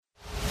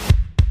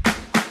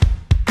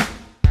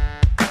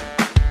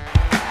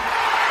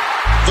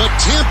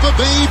Tampa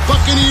Bay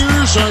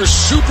Buccaneers are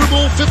Super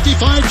Bowl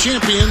 55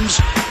 champions,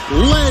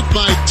 led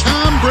by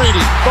Tom Brady.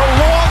 The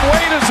long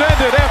wait has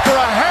ended after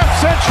a half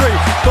century.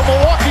 The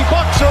Milwaukee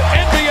Bucks are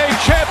NBA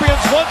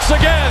champions once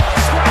again.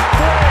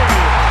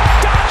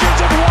 Dodgers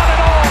have won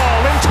it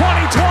all in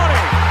 2020.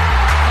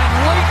 And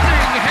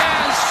lightning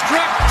has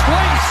struck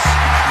twice.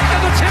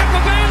 And the Tampa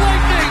Bay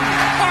Lightning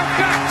are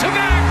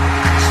back-to-back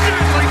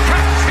Stanley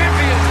Cup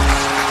champions.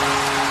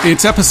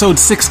 It's episode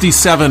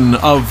 67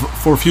 of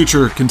For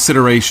Future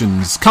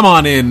Considerations. Come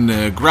on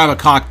in, grab a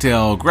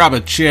cocktail, grab a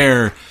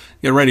chair,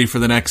 get ready for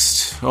the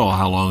next,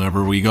 how long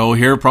ever we go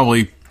here.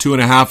 Probably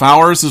 2.5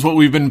 hours is what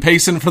we've been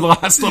pacing for the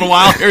last little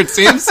while here, it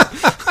seems.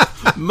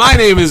 My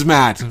name is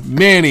Matt.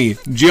 Manny,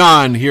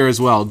 John here as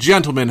well.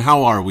 Gentlemen,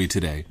 how are we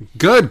today?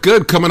 Good.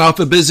 Coming off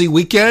a busy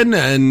weekend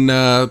and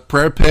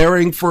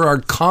preparing for our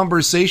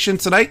conversation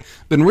tonight.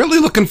 Been really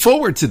looking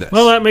forward to this.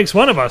 Well, that makes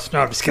one of us. No,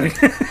 I'm just kidding.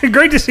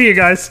 Great to see you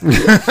guys.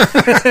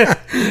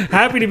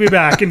 Happy to be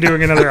back and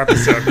doing another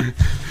episode.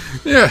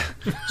 Yeah.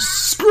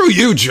 Screw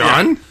you,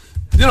 John. Yeah.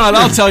 You know, and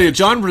I'll tell you,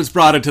 John has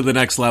brought it to the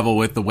next level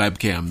with the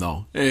webcam,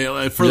 though.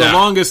 For the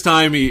longest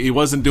time, he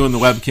wasn't doing the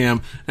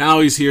webcam. Now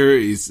he's here.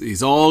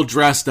 He's all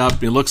dressed up.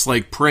 He looks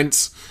like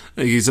Prince.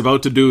 He's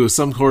about to do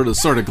some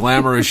sort of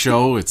glamorous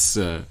show. It's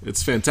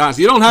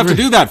fantastic. You don't have to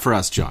do that for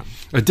us, John.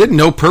 I didn't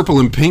know purple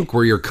and pink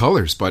were your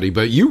colors, buddy,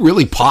 but you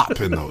really pop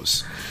in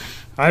those.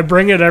 I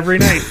bring it every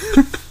night.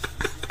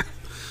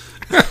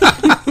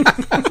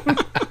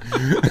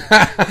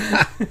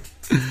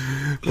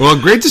 Well,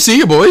 great to see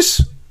you,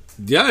 boys.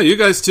 Yeah, you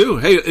guys too.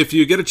 Hey, if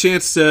you get a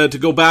chance to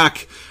go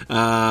back,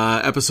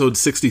 episode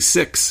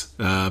 66,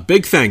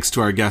 big thanks to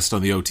our guest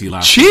on the OT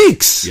last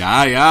Cheeks! week.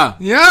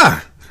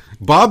 Yeah.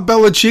 Bob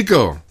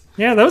Belichico.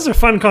 Yeah, that was a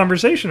fun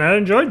conversation. I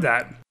enjoyed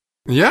that.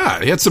 Yeah,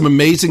 he had some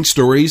amazing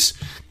stories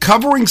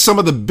covering some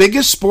of the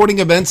biggest sporting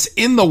events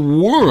in the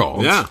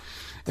world. Yeah.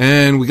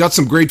 And we got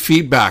some great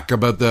feedback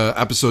about the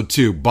episode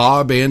too.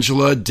 Bob,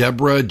 Angela,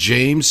 Deborah,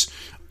 James,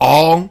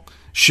 all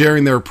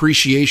sharing their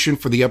appreciation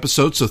for the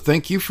episode, so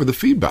thank you for the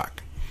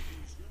feedback.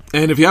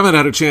 And if you haven't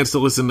had a chance to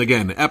listen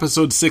again,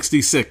 episode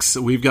 66,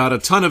 we've got a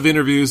ton of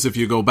interviews. If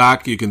you go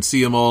back, you can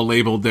see them all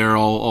labeled there,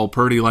 all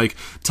purdy-like.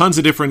 Tons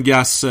of different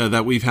guests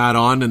that we've had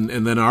on,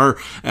 and then our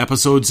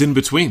episodes in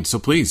between. So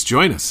please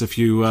join us. If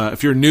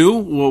you're new,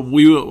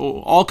 we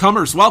all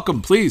comers,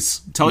 welcome.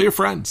 Please tell your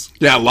friends.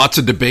 Yeah, lots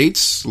of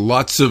debates,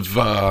 lots of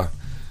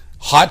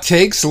hot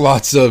takes,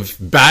 lots of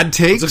bad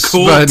takes. Lots of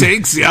cool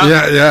takes,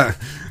 yeah. Yeah.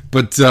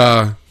 But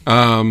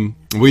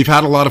we've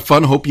had a lot of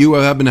fun. Hope you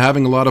have been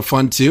having a lot of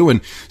fun too.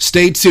 And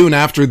stay tuned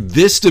after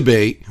this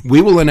debate.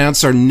 We will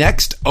announce our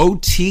next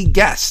OT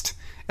guest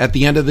at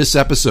the end of this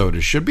episode.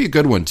 It should be a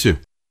good one too.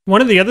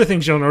 One of the other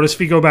things you'll notice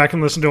if you go back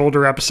and listen to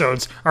older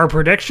episodes, our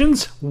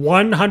predictions,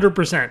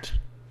 100%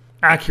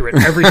 accurate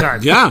every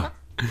time. Yeah.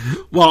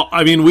 Well,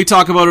 I mean, we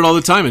talk about it all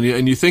the time,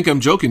 and you think I'm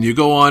joking. You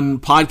go on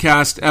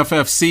Podcast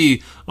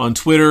FFC on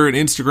Twitter and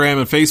Instagram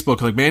and Facebook.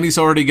 Like, Manny's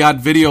already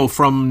got video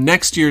from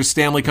next year's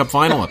Stanley Cup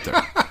Final up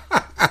there.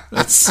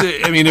 That's,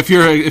 I mean, if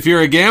you're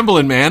a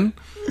gambling man,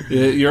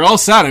 you're all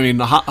set. I mean,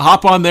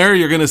 hop on there.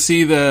 You're going to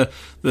see the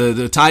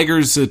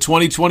Tigers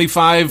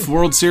 2025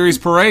 World Series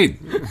parade.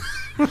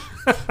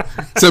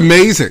 It's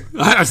amazing.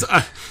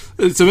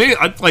 It's amazing.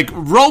 Like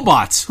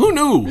robots. Who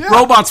knew? Yeah.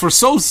 Robots were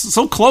so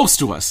close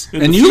to us.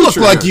 And you look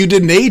like you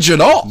didn't age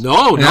at all.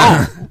 No.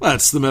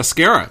 That's the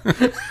mascara.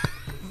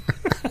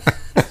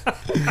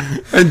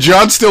 And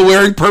John's still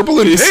wearing purple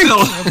and pink.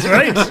 That's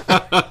right.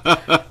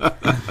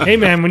 Hey,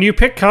 man, when you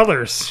pick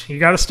colors, you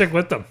got to stick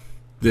with them.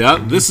 Yeah,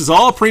 this is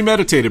all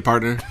premeditated,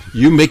 partner.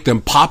 You make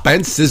them pop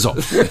and sizzle.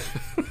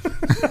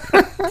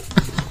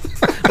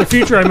 The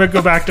future, I might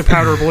go back to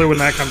powder blue when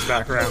that comes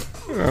back around.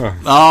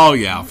 Oh,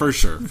 yeah, for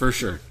sure.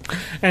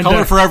 And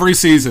color for every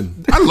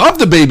season. I love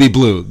the baby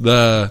blue.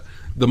 The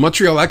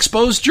Montreal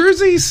Expos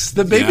jerseys,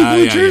 the baby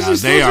blue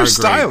jerseys, they are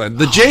styling.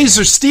 The Jays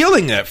are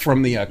stealing it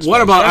from the Expos.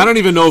 What about, I don't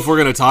even know if we're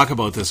going to talk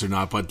about this or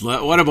not, but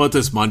what about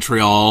this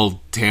Montreal,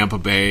 Tampa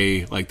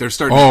Bay? Like, they're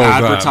starting to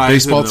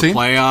advertise in the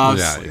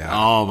playoffs. Yeah.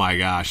 Oh, my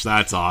gosh,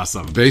 that's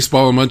awesome.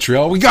 Baseball in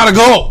Montreal, we got to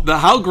go.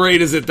 How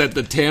great is it that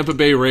the Tampa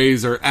Bay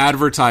Rays are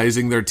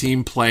advertising their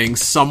team playing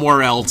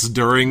somewhere else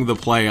during the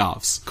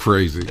playoffs?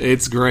 Crazy.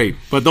 It's great.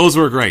 But those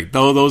were great.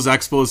 Those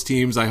Expos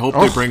teams, I hope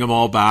they bring them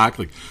all back.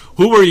 Like,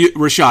 who were you,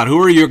 Rashad? Who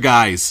were your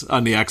guys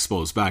on the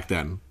Expos back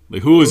then?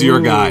 Like, who was your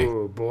guy?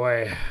 Oh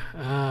boy,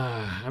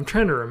 I'm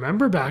trying to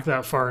remember back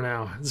that far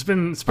now. It's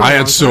been I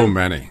had so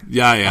many.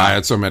 Yeah. I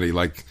had so many.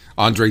 Like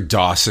Andre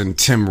Dawson,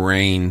 Tim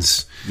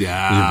Raines.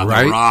 Yeah,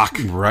 right. The Rock.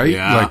 Right.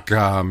 Yeah. Like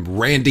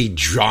Randy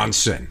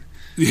Johnson.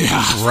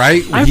 Yeah.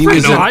 Right. I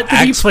forgot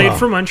that he played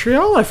for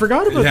Montreal. I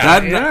forgot about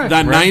that.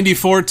 That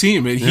 94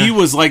 team, and he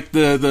was like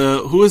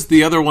the who was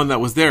the other one that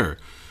was there?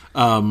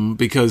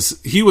 Because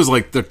he was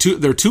like their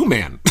two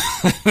man.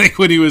 I think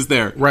when he was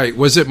there. Right.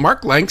 Was it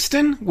Mark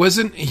Langston?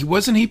 Wasn't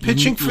he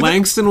pitching for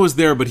Langston was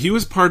there, but he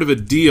was part of a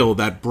deal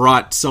that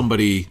brought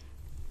somebody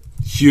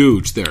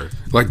huge there.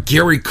 Like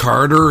Gary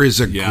Carter is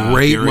a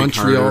great Gary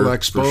Montreal Carter,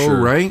 Expo, for sure.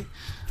 right?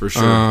 for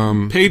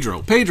sure. Pedro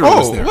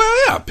was there.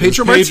 Well, yeah,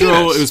 Pedro Martinez.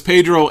 Martinez. It was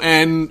Pedro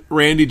and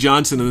Randy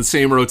Johnson in the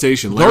same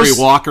rotation. Larry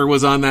Walker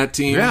was on that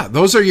team. Yeah,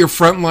 those are your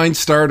frontline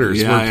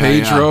starters. Yeah, were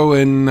Pedro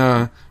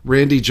and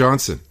Randy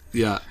Johnson.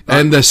 Yeah.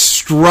 And the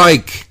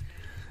strike.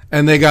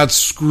 And they got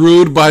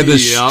screwed by the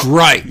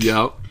strike.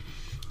 Yep.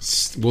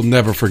 We'll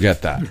never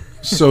forget that.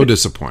 So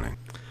disappointing.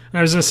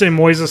 I was going to say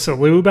Moises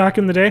Alou back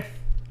in the day.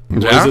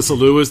 Moises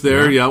Alou was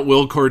there. Yeah.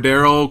 Will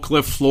Cordero,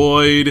 Cliff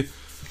Floyd,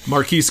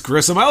 Marquise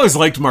Grissom. I always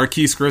liked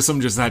Marquise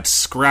Grissom, just that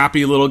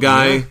scrappy little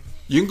guy. Yeah.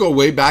 You can go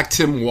way back.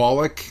 Tim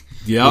Wallach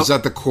was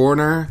at the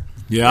corner.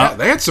 Yeah.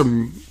 They had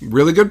some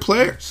really good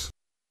players.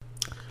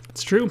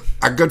 It's true.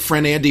 Our good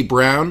friend Andy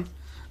Brown,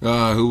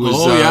 who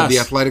was the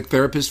athletic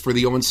therapist for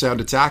the Owen Sound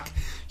Attack.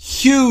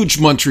 Huge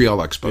Montreal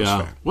Expos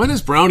fan. When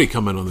is Brownie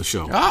coming on the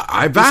show?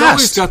 I've He's asked.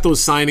 always got those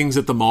signings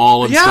at the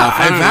mall and stuff.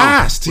 I've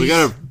asked. We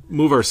got to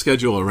move our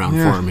schedule around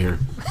for him here.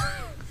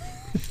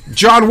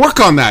 John, work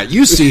on that.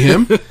 You see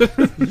him.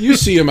 You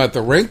see him at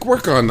the rink.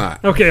 Work on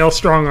that. Okay, I'll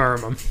strong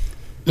arm him.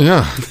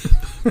 Yeah.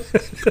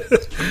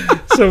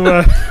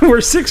 So we're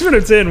 6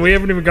 minutes in. We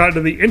haven't even gotten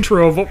to the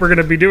intro of what we're going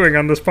to be doing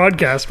on this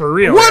podcast for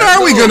real. What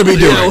are we going to be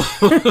doing?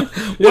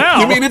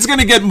 Wow. You mean it's going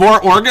to get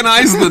more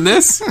organized than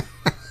this?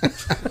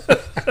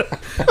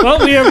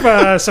 Well, we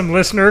have some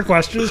listener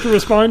questions to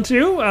respond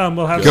to.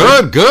 We'll have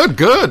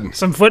Good.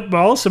 some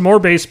football, some more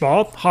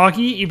baseball,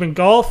 hockey, even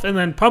golf, and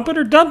then Pump It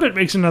or Dump It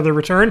makes another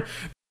return.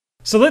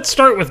 So let's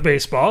start with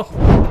baseball.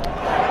 Stanton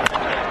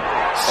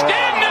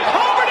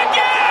homered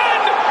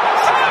again!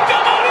 Sacramento!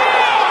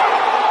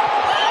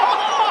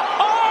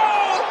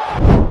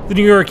 The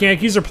New York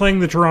Yankees are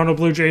playing the Toronto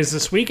Blue Jays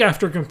this week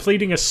after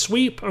completing a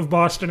sweep of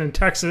Boston and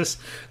Texas.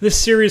 This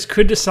series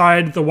could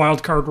decide the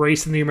wild card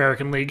race in the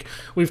American League.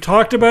 We've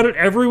talked about it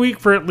every week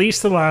for at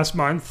least the last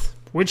month.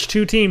 Which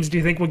two teams do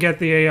you think will get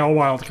the AL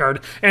wild card?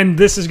 And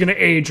this is going to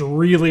age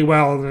really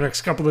well in the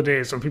next couple of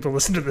days when people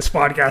listen to this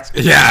podcast.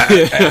 Yeah.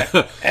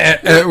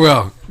 It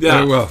will.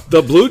 Yeah. It will.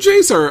 The Blue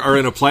Jays are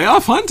in a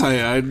playoff hunt?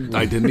 I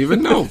didn't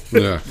even know.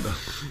 Yeah.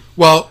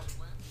 Well,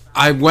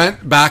 I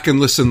went back and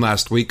listened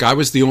last week. I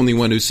was the only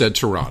one who said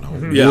Toronto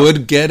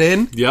would get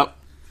in. Yep.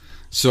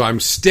 So I'm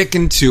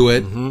sticking to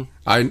it.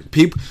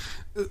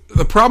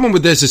 The problem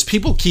with this is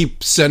people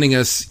keep sending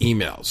us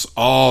emails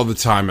all the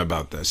time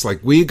about this. Like,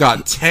 we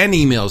got 10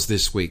 emails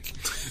this week.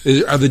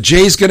 Are the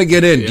Jays going to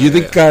get in? Do you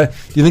think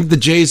the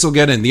Jays will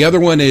get in? The other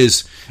one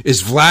is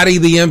Vladdy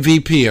the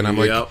MVP? And I'm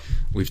like,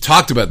 we've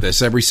talked about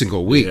this every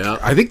single week.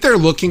 Yep. I think they're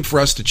looking for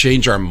us to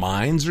change our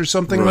minds or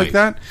something like Right.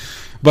 that.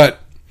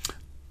 But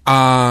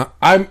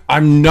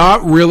I'm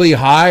not really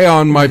high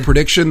on my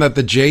prediction that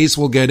the Jays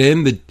will get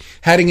in.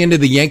 Heading into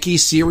the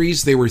Yankees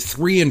series, they were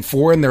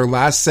 3-4 in their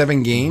last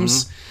 7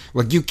 games.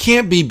 Like, you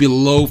can't be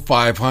below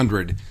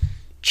 500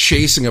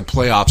 chasing a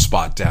playoff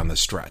spot down the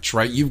stretch,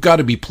 right? You've got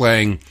to be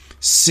playing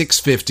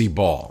 .650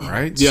 ball,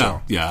 right?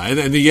 Yeah, yeah,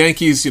 and the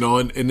Yankees,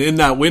 and in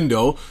that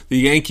window, the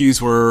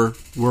Yankees were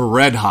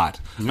red hot.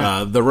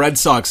 The Red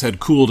Sox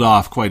had cooled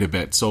off quite a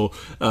bit. So,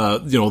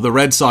 the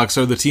Red Sox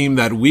are the team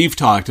that we've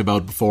talked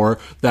about before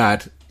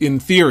that, in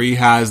theory,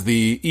 has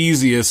the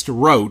easiest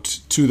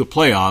route to the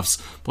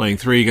playoffs, playing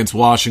 3 against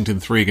Washington,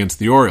 3 against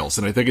the Orioles.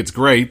 And I think it's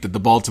great that the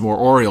Baltimore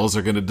Orioles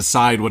are going to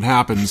decide what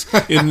happens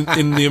in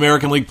the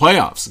American League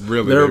playoffs.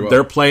 Really,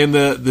 they're playing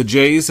the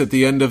Jays at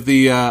the end of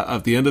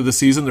the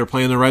season. They're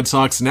playing the Red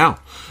Sox now,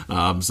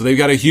 so they've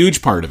got a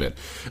huge part of it.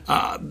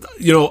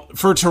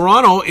 For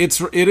Toronto,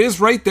 it is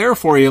right there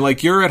for you.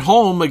 Like, you're at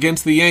home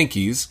against the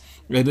Yankees,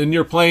 and then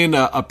you're playing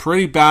a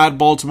pretty bad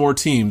Baltimore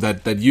team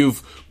that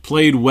you've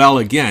played well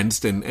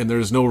against, and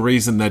there's no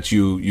reason that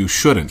you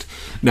shouldn't.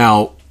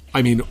 Now,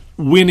 I mean,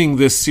 winning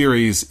this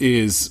series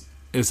is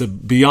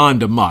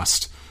beyond a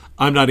must.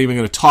 I'm not even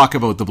going to talk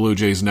about the Blue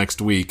Jays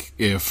next week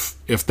if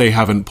they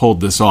haven't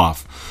pulled this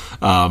off.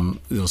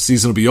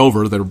 Season will be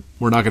over.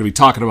 We're not going to be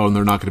talking about them.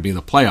 They're not going to be in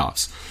the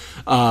playoffs.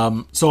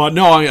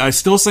 I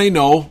still say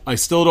no. I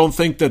still don't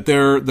think that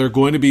they're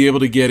going to be able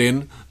to get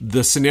in.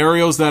 The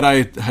scenarios that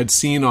I had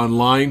seen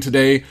online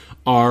today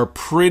are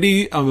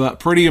pretty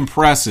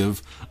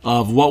impressive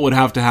of what would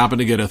have to happen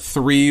to get a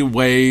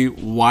 3-way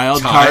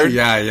wild card.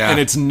 Yeah. And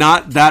it's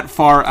not that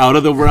far out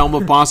of the realm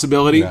of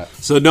possibility. Yeah.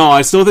 So, no,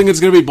 I still think it's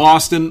going to be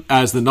Boston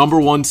as the number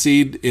 1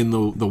 seed in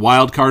the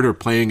wild card, or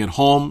playing at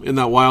home in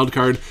that wild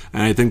card,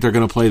 and I think they're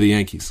going to play the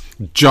Yankees.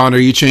 John, are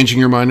you changing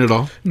your mind at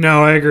all?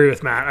 No, I agree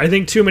with Matt. I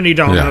think too many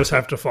dominoes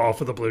have to fall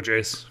for the Blue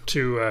Jays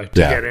to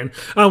get in.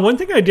 One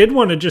thing I did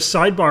want to just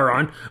sidebar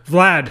on,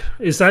 Vlad,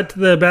 is that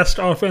the best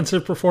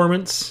offensive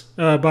performance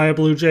by a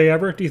Blue Jay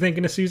ever, do you think,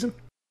 in a season?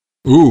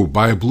 Ooh,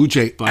 by a Blue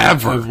Jay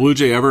ever. A Blue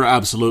Jay ever,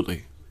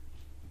 absolutely.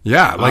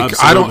 Yeah, like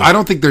Absolutely. I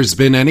don't think there's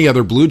been any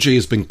other Blue Jay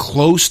who's been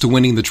close to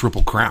winning the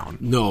Triple Crown.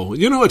 No,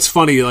 it's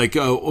funny. Like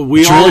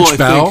we George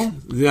Bell.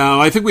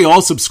 I think we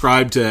all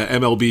subscribe to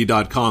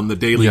MLB.com, the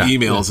daily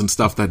emails and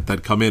stuff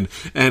that come in.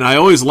 And I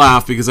always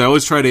laugh because I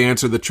always try to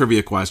answer the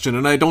trivia question,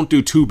 and I don't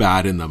do too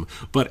bad in them.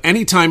 But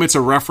anytime it's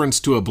a reference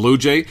to a Blue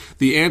Jay,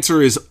 the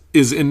answer is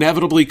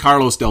inevitably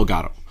Carlos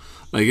Delgado.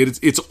 Like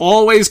it's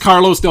always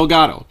Carlos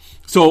Delgado.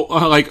 So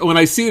like when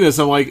I see this,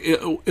 I'm like,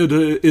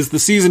 is the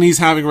season he's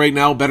having right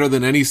now better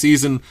than any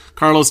season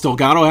Carlos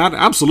Delgado had?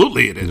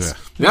 Absolutely, it is.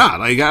 Yeah,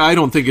 like I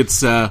don't think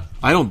it's. I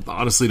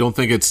honestly don't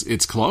think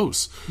it's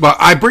close. But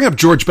I bring up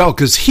George Bell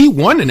because he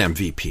won an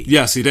MVP.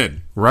 Yes, he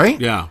did.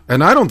 Right? Yeah.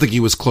 And I don't think he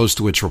was close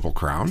to a Triple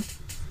Crown.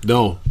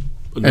 No,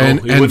 and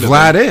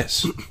Vlad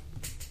is.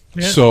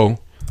 Yeah. So,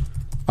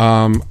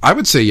 I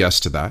would say yes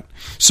to that.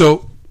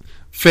 So,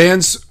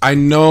 fans, I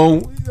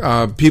know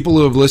people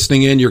who are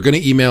listening in, you're going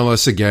to email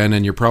us again,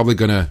 and you're probably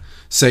going to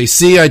say,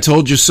 "See, I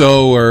told you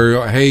so,"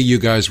 or "Hey, you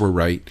guys were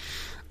right."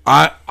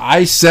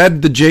 I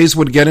said the Jays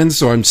would get in,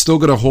 so I'm still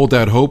going to hold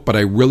out hope, but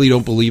I really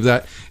don't believe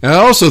that. And I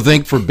also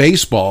think for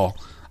baseball,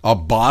 a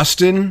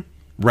Boston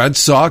Red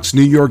Sox,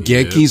 New York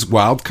Yankees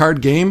wild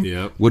card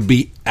game would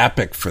be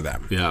epic for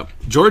them. Yeah.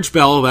 George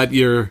Bell that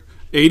year,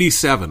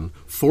 87,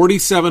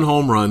 47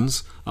 home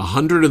runs,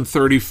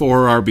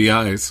 134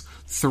 RBIs,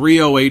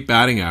 308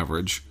 batting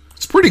average.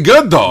 It's pretty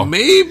good, though.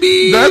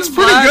 Maybe that's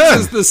pretty good.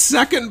 Is the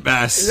second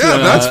best. Yeah,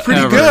 that's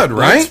pretty good,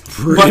 right? That's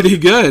pretty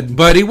good.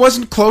 But he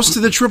wasn't close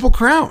to the Triple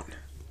Crown,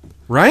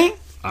 right?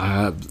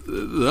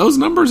 Those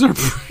numbers are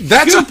pretty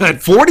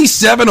good.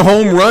 47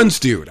 home runs,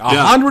 dude.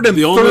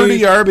 130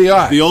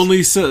 RBIs.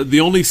 The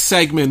only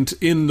segment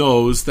in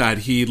those that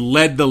he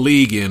led the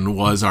league in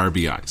was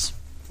RBIs.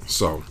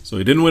 So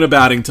he didn't win a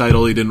batting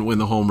title. He didn't win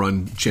the home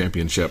run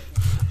championship,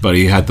 but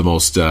he had the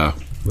most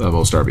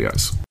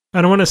RBIs.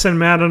 I don't want to send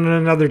Matt on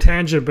another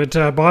tangent,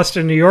 but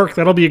Boston, New York,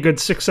 that'll be a good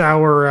 6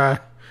 hour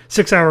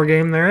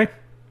game there, eh?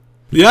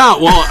 Yeah,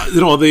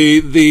 well,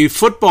 the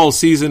football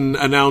season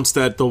announced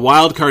that the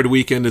wild card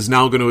weekend is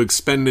now going to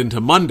expand into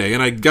Monday,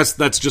 and I guess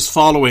that's just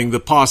following the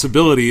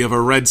possibility of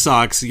a Red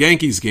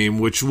Sox-Yankees game,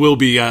 which will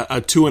be a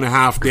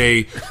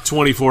 2.5-day,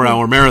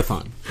 24-hour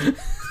marathon.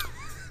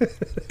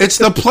 It's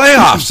the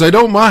playoffs. I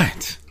don't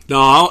mind.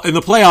 No, in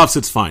the playoffs,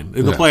 it's fine.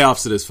 In the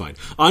playoffs, it is fine.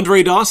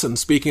 Andre Dawson,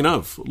 speaking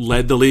of,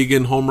 led the league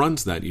in home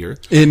runs that year.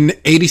 In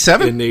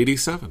 87? In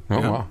 87. Oh,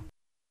 wow.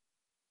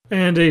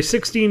 And a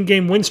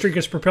 16-game win streak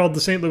has propelled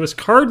the St. Louis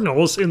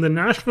Cardinals in the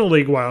National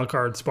League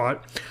wildcard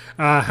spot.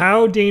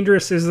 How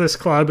dangerous is this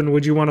club, and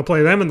would you want to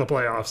play them in the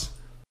playoffs?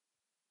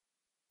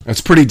 That's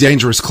a pretty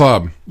dangerous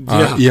club.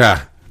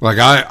 Yeah. Like,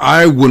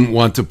 I wouldn't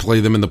want to play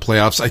them in the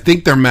playoffs. I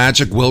think their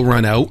magic will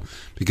run out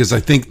because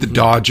I think the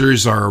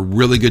Dodgers are a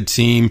really good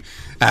team.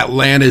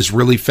 Atlanta's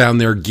really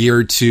found their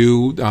gear,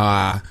 too,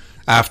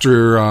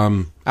 after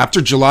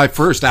July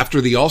 1st, after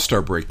the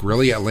All-Star break.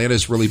 Really,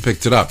 Atlanta's really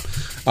picked it up.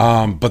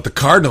 But the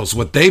Cardinals,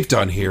 what they've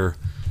done here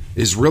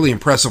is really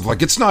impressive.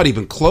 Like, it's not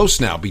even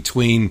close now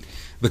between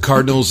the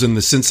Cardinals and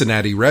the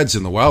Cincinnati Reds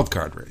in the wild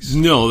card race.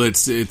 No,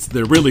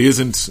 there really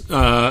isn't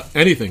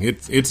anything.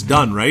 It's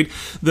done, right?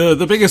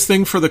 The biggest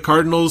thing for the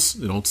Cardinals,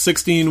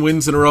 16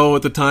 wins in a row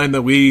at the time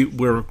that we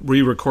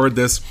record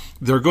this.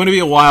 They're going to be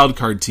a wild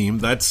card team.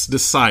 That's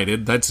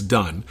decided. That's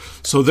done.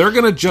 So they're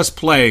going to just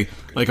play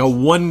like a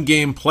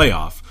 1-game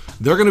playoff.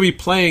 They're going to be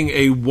playing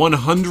a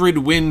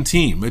 100-win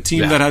team, a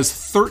team that has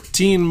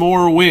 13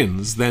 more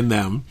wins than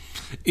them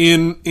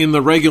in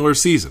the regular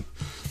season.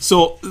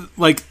 So,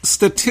 like,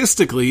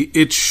 statistically,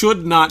 it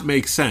should not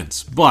make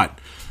sense. But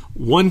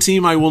one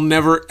team I will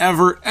never,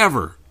 ever,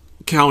 ever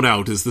count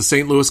out is the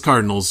St. Louis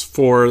Cardinals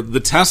for the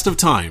test of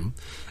time.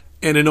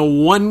 And in a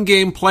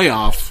 1-game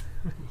playoff,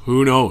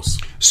 who knows?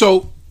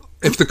 So,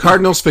 if the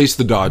Cardinals face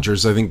the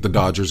Dodgers, I think the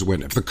Dodgers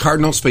win. If the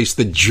Cardinals face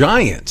the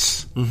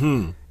Giants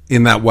in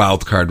that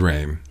wild card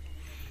game,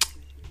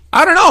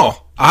 I don't know.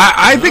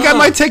 I think I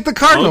might take the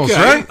Cardinals,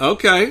 right?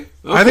 Okay.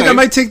 I think I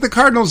might take the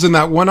Cardinals in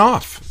that one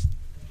off.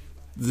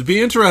 It'd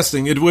be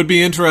interesting. It would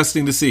be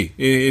interesting to see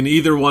in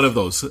either one of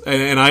those.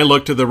 And I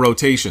look to the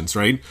rotations,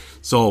 right?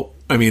 So,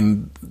 I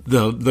mean,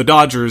 the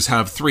Dodgers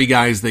have 3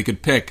 guys they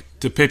could pick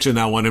to pitch in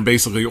that one and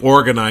basically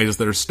organize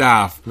their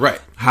staff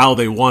how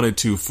they wanted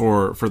to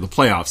for the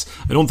playoffs.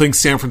 I don't think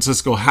San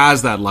Francisco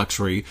has that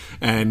luxury.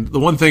 And the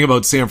one thing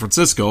about San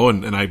Francisco,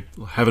 and I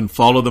haven't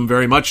followed them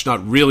very much,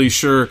 not really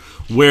sure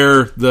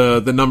where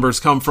the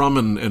numbers come from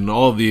and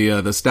all the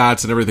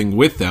stats and everything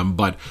with them,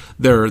 but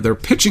their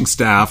pitching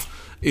staff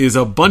is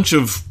a bunch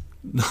of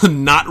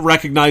not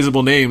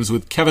recognizable names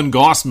with Kevin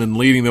Gossman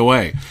leading the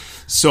way.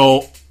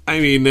 So,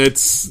 I mean,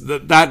 it's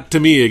that to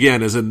me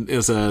again is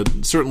a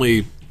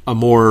certainly a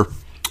more,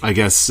 I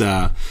guess,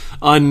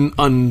 unsavory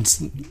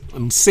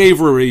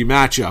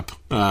matchup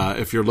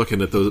if you're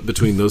looking at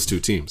between those two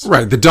teams.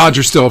 Right. The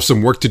Dodgers still have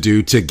some work to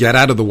do to get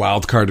out of the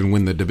wild card and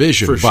win the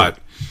division. For sure. But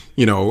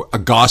a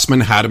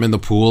Gossman had him in the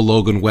pool.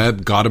 Logan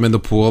Webb got him in the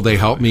pool. They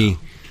helped me.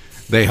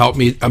 They helped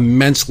me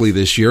immensely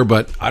this year,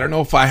 but I don't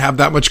know if I have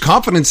that much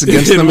confidence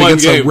against them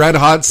against a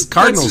red-hot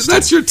Cardinals team.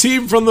 That's your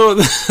team from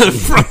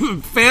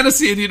from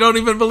fantasy, and you don't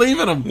even believe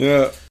in them.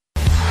 Yeah.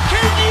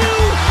 Can you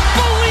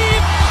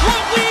believe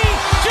what we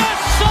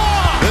just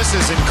saw? This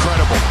is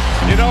incredible.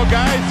 You know,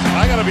 guys,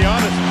 I got to be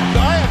honest.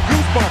 I have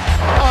goosebumps.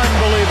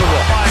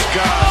 Unbelievable. My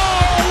God.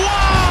 Oh,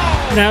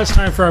 wow! Now it's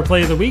time for our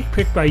play of the week,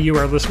 picked by you,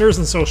 our listeners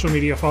and social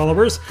media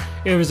followers.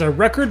 It was a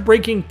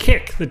record-breaking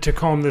kick that took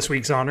home this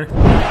week's honor. On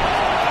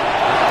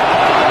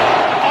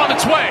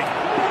its way.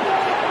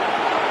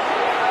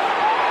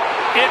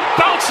 It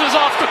bounces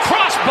off the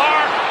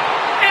crossbar,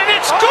 and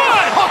it's good!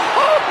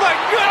 Oh my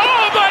goodness!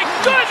 Oh my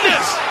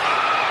goodness!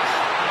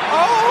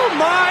 Oh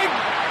my!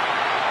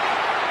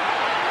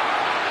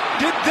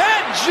 Did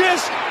that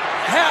just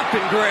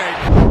happen, Greg?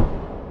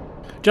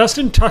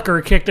 Justin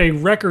Tucker kicked a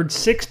record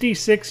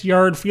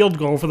 66-yard field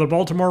goal for the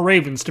Baltimore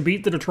Ravens to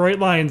beat the Detroit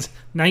Lions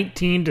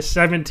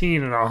 19-17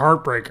 in a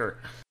heartbreaker.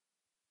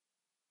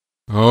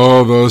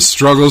 Oh, those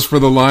struggles for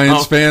the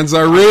Lions fans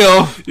are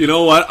real. You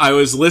know what? I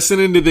was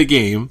listening to the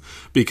game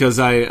because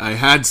I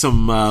had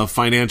some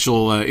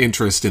financial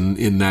interest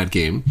in that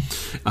game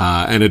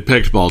and had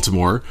picked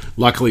Baltimore.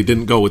 Luckily,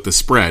 didn't go with the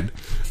spread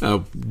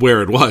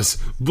where it was.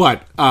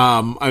 But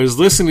I was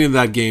listening to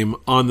that game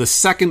on the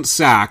second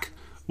sack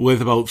with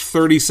about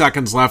 30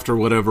 seconds left or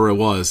whatever it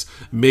was,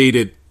 made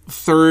it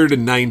 3rd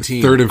and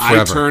 19. Third and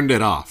forever. I turned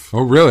it off.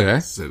 Oh, really, eh? I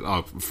said,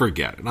 oh,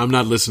 forget it. I'm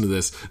not listening to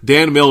this.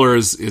 Dan Miller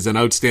is an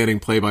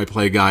outstanding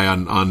play-by-play guy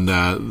on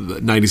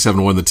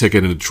 97.1 The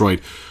Ticket in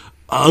Detroit.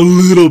 A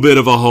little bit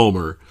of a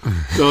homer.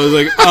 So I was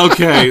like,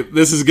 okay,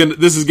 this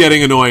is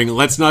getting annoying.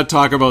 Let's not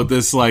talk about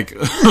this like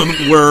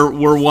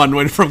we're 1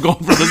 win from going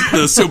for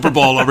the Super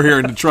Bowl over here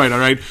in Detroit, all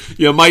right?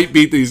 You might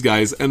beat these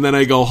guys. And then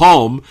I go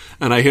home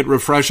and I hit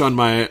refresh on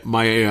my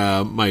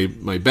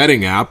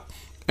betting app,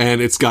 and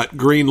it's got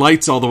green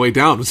lights all the way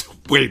down.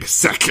 Wait a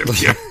second.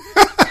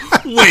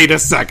 Wait a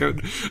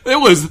second. It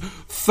was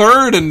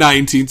 3rd and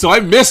 19, so I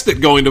missed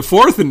it going to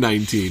 4th and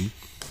 19.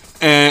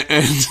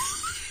 And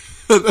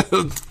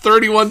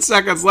 31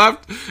 seconds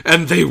left,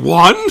 and they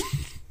won.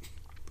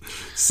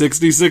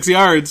 66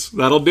 yards.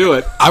 That'll do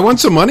it. I won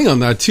some money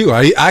on that, too.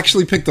 I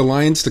actually picked the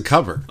Lions to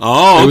cover.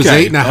 Oh,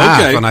 okay. It was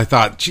 8.5, and I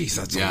thought, geez,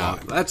 that's a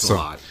lot. That's a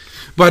lot.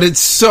 But it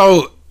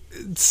so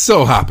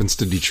happens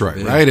to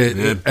Detroit, right?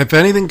 If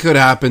anything could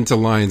happen to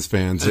Lions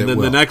fans, and it then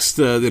will.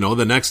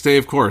 the next day,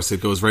 of course,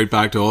 it goes right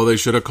back to, they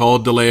should have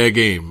called delay a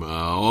game.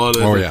 God,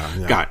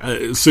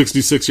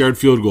 66-yard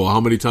field goal. How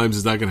many times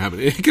is that going to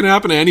happen? It can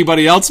happen to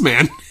anybody else,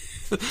 man.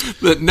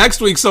 That next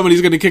week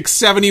somebody's going to kick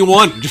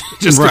 71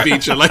 just to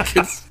beat you.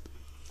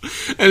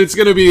 And it's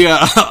going to be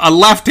a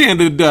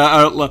left-handed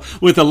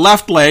with a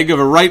left leg of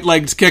a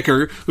right-legged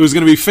kicker who's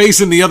going to be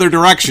facing the other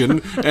direction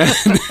and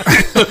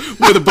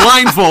with a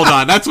blindfold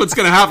on. That's what's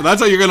going to happen. That's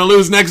how you're going to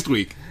lose next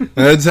week.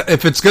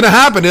 If it's going to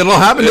happen, it'll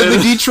happen to the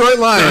Detroit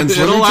Lions.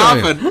 It'll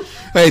happen.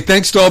 Hey,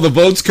 thanks to all the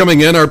votes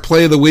coming in. Our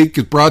Play of the Week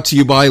is brought to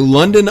you by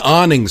London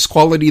Awnings,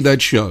 quality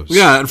that shows.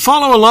 Yeah, and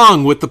follow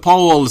along with the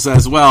polls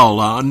as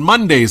well. On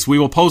Mondays, we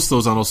will post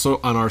those on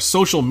our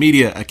social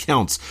media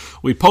accounts.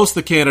 We post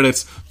the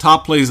candidates'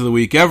 top plays of the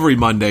week every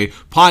Monday.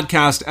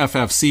 Podcast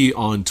FFC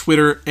on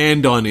Twitter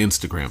and on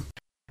Instagram.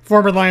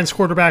 Former Lions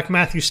quarterback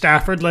Matthew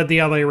Stafford led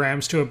the LA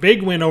Rams to a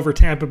big win over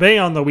Tampa Bay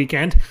on the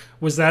weekend.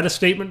 Was that a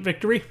statement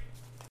victory?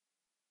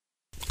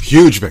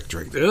 Huge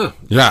victory.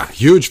 Yeah,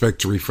 huge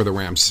victory for the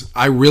Rams.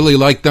 I really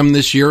like them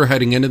this year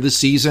heading into the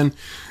season.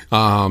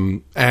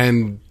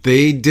 And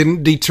they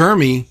didn't deter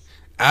me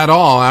at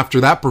all after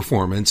that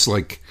performance.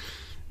 The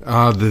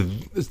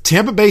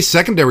Tampa Bay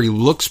secondary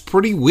looks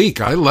pretty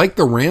weak. I like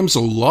the Rams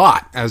a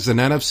lot as an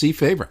NFC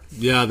favorite.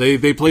 Yeah,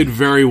 they played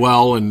very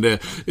well, and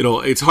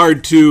it's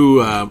hard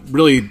to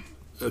really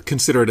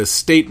consider it a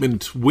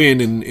statement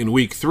win in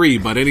week 3,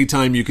 but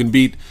anytime you can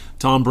beat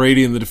Tom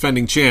Brady and the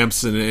defending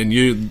champs, and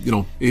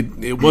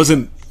it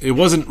wasn't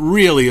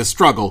really a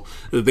struggle.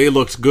 They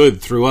looked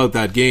good throughout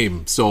that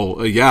game.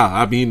 So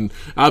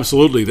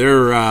absolutely.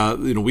 They're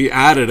we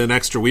added an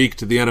extra week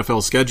to the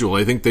NFL schedule.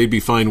 I think they'd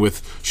be fine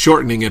with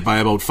shortening it by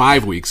about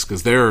 5 weeks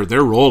because they're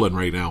rolling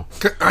right now.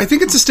 I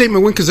think it's a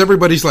statement win because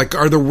everybody's like,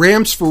 are the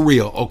Rams for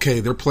real? Okay,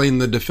 they're playing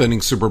the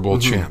defending Super Bowl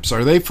champs.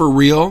 Are they for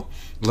real?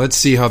 Let's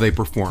see how they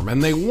perform.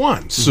 And they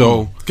won.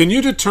 So can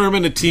you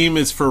determine a team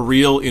is for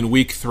real in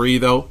week 3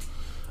 though?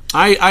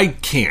 I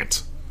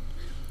can't.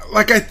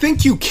 I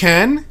think you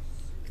can,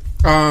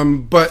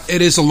 but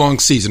it is a long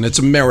season. It's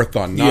a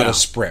marathon, not a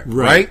sprint,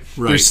 right?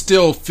 There's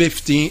still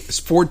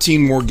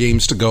 14 more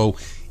games to go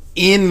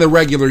in the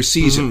regular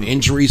season.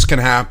 Injuries can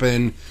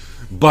happen,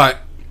 but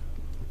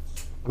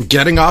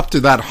getting off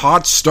to that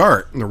hot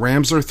start, and the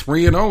Rams are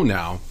 3-0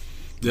 now.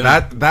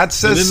 Yeah. That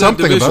says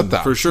something division, about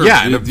that for sure.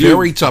 Yeah, in a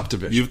very tough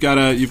division. You've got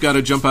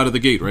to jump out of the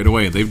gate right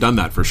away, and they've done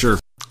that for sure.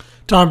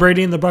 Tom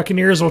Brady and the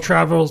Buccaneers will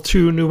travel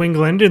to New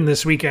England in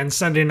this weekend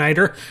Sunday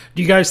nighter.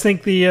 Do you guys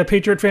think the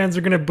Patriot fans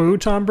are going to boo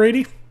Tom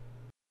Brady?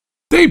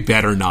 They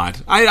better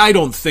not. I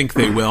don't think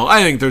they will.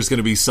 I think there's going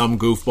to be some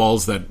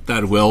goofballs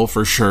that will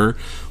for sure.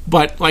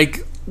 But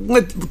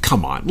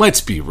come on,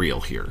 let's be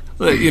real here.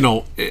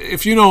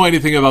 If you know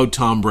anything about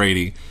Tom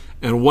Brady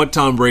and what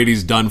Tom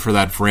Brady's done for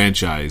that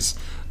franchise,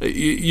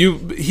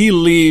 he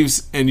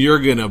leaves and you're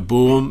gonna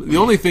boo him. The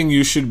only thing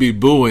you should be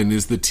booing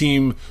is the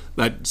team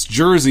that's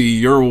jersey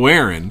you're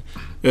wearing,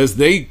 as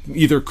they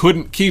either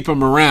couldn't keep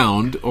him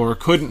around or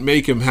couldn't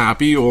make him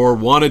happy or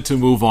wanted to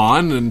move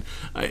on. And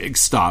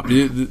stop.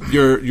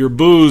 Your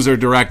boos are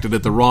directed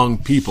at the wrong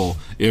people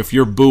if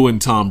you're booing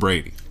Tom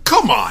Brady.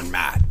 Come on,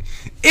 Matt.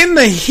 In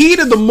the heat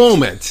of the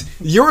moment,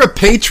 you're a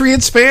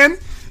Patriots fan.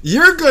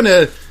 You're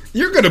gonna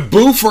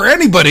boo for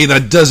anybody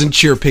that doesn't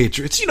cheer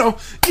Patriots. You know,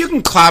 you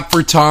can clap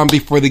for Tom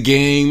before the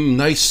game,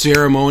 nice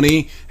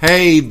ceremony.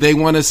 Hey, they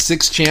won us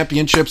 6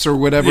 championships or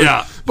whatever.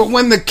 Yeah. But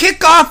when the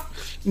kickoff,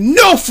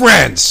 no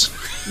friends,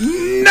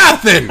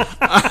 nothing.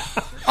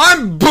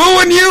 I'm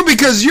booing you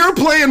because you're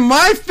playing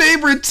my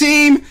favorite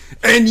team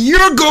and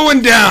you're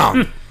going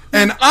down.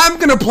 And I'm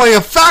going to play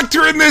a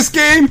factor in this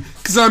game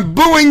because I'm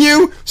booing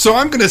you, so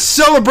I'm going to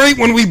celebrate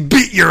when we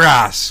beat your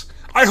ass.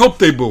 I hope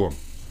they boo him.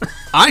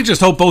 I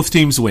just hope both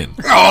teams win.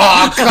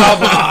 Oh,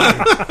 come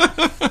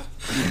on.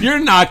 You're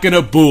not going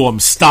to boo him.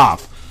 Stop.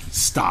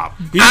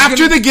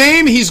 After the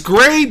game, he's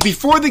great.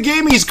 Before the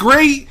game, he's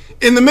great.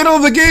 In the middle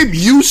of the game,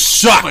 you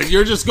suck. But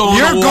you're just going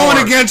You're to war.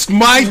 going against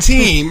my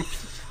team.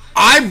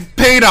 I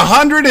paid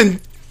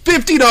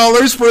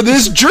 $150 for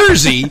this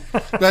jersey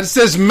that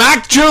says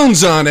Mac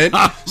Jones on it,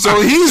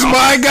 so he's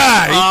my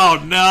guy. Oh,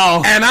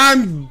 no. And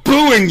I'm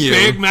booing you.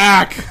 Big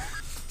Mac.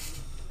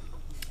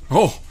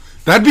 Oh,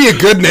 that'd be a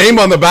good name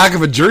on the back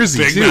of a jersey,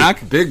 Big too.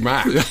 Mac? Big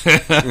Mac.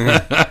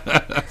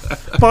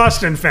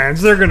 Boston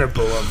fans, they're going to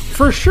boo him.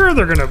 For sure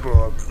they're going to boo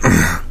him.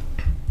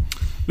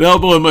 They'll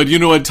boo him, but you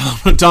know what?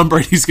 Tom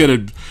Brady's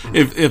going to...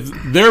 If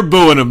they're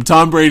booing him,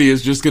 Tom Brady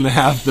is just going to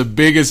have the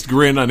biggest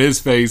grin on his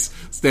face,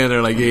 stand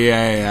there like,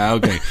 yeah,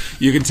 okay.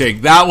 You can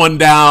take that one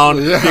down.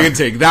 Yeah. You can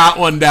take that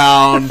one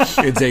down. You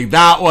can take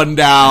that one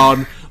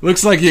down.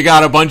 Looks like you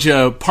got a bunch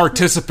of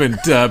participant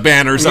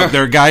banners up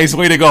there, guys.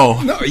 Way to go.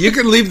 No, you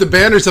can leave the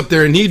banners up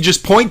there and he'd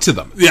just point to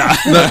them. Yeah.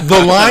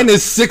 The line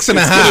is 6.5. It's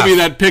going to be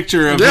that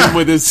picture of him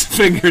with his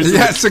fingers,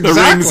 yes, the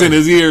rings in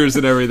his ears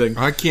and everything.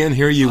 I can't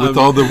hear you with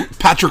all the...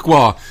 Patrick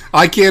Waugh.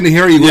 I can't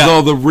hear you with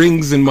all the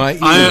rings in my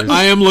ears.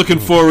 I am looking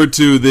forward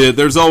to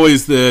there's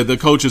always the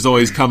coaches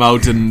always come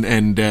out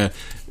and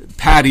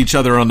pat each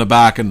other on the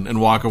back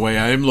and walk away.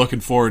 I am looking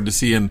forward to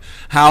seeing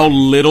how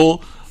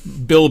little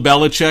Bill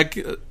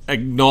Belichick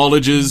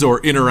acknowledges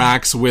or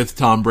interacts with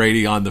Tom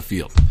Brady on the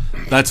field.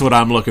 That's what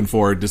I'm looking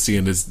forward to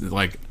seeing. Is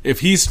like if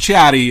he's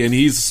chatty and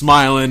he's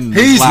smiling,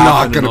 he's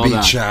not going to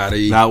be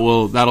chatty.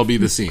 That'll be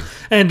the scene.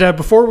 And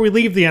before we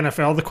leave the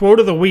NFL, the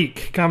quote of the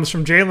week comes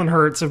from Jalen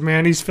Hurts of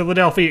Manny's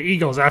Philadelphia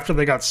Eagles after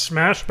they got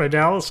smashed by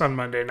Dallas on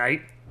Monday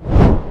night.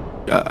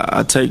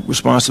 I take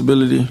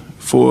responsibility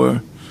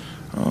for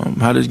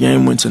how this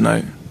game went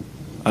tonight.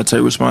 I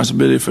take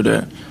responsibility for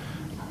that.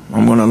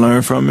 I'm going to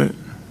learn from it.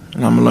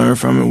 And I'm going to learn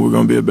from it. We're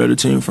going to be a better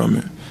team from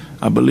it.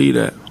 I believe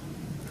that.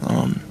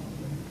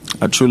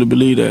 I truly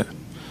believe that.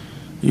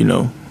 You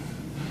know,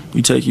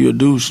 you take you a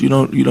deuce. You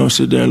don't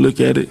sit there and look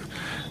at it.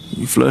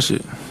 You flush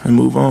it and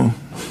move on.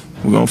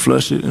 We're going to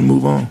flush it and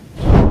move on.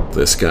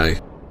 This guy.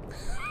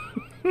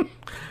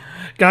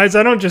 Guys,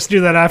 I don't just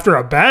do that after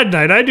a bad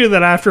night. I do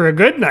that after a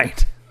good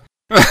night.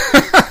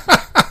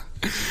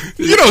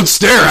 You don't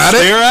stare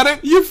at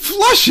it. You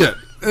flush it.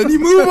 And you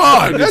move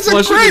on. That's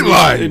a great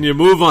line. And you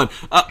move on.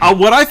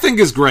 What I think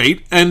is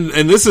great, and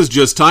this is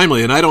just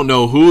timely, and I don't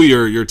know who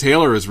your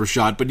tailor is,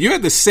 Rashad, but you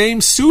had the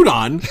same suit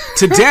on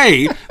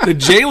today that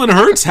Jalen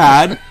Hurts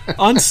had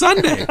on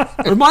Sunday.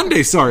 Or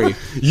Monday, sorry.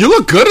 You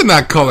look good in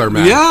that color,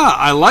 man. Yeah,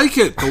 I like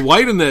it. The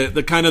white and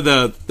the kind of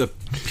the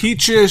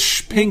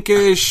peachish,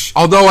 pinkish.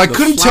 Although I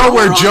couldn't tell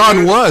where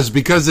John was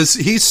because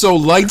he's so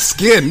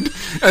light-skinned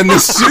and the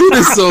suit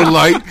is so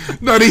light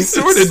that he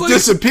sort of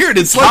disappeared.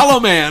 It's like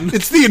Hollow Man.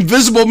 It's the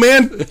Invisible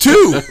Man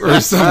 2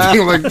 or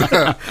something like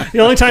that. The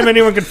only time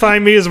anyone can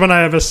find me is when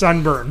I have a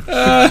sunburn.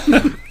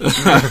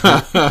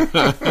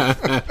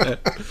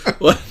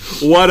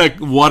 What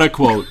a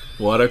quote.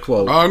 What a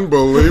quote.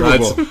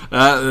 Unbelievable.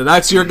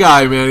 That's your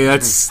guy, man.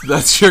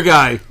 That's your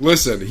guy.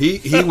 Listen,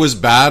 he was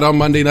bad on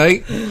Monday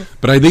night,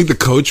 but I think the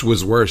coach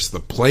was worse. The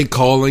play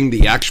calling,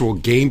 the actual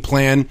game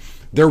plan.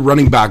 Their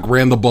running back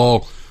ran the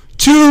ball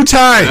 2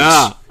 times.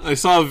 Yeah, I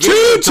saw a video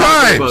 2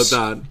 times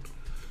about that.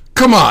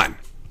 Come on.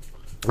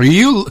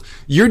 You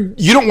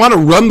don't want to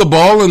run the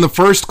ball in the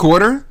first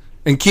quarter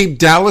and keep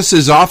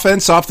Dallas's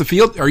offense off the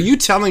field? Are you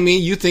telling me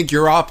you think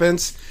your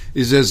offense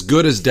is as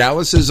good as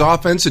Dallas's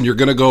offense and you're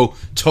going to go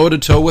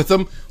toe-to-toe with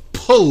them?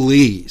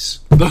 Please.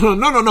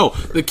 No.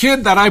 The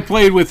kid that I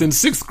played with in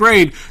 6th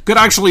grade could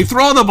actually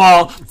throw the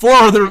ball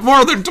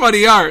more than 20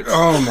 yards.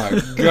 Oh,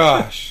 my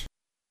gosh.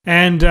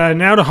 And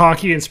now to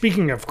hockey, and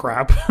speaking of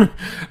crap,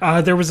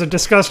 there was a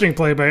disgusting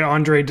play by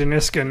Andrei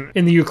Deniskin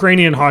in the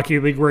Ukrainian Hockey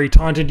League where he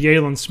taunted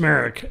Yelin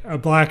Smerik, a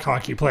black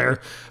hockey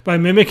player, by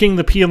mimicking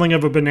the peeling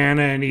of a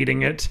banana and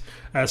eating it.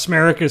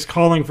 Smerik is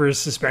calling for his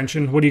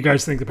suspension. What do you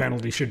guys think the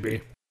penalty should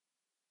be?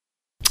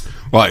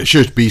 Well, it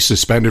should be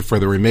suspended for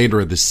the remainder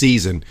of the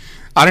season.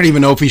 I don't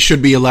even know if he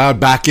should be allowed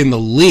back in the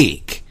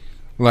league.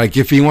 Like,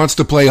 if he wants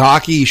to play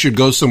hockey, he should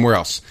go somewhere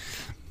else.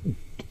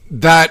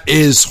 That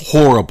is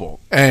horrible.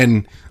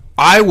 And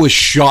I was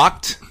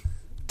shocked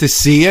to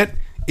see it.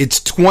 it's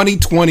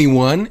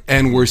 2021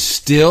 and we're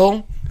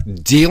still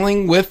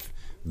dealing with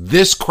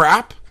this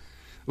crap.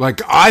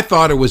 Like, I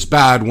thought it was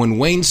bad when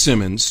Wayne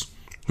Simmons,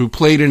 who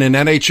played in an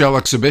NHL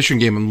exhibition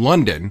game in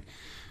London,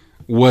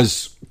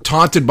 was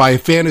taunted by a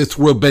fan who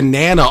threw a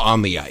banana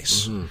on the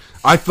ice. Mm-hmm.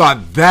 I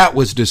thought that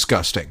was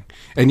disgusting.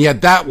 And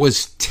yet that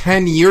was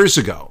 10 years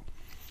ago.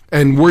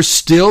 And we're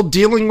still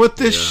dealing with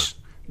this? Yeah.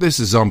 This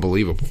is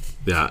unbelievable.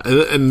 Yeah,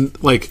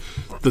 and like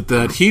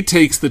that he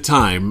takes the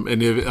time,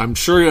 and I'm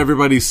sure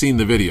everybody's seen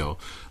the video,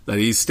 that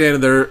he's standing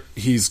there,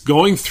 he's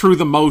going through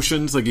the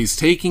motions, like he's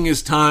taking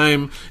his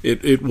time.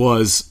 It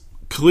was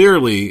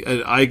clearly,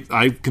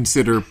 I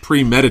consider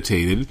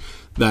premeditated,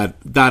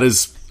 that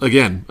is,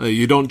 again,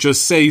 you don't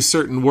just say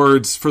certain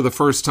words for the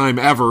first time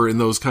ever in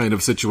those kind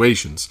of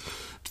situations.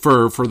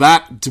 For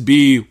that to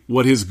be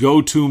what his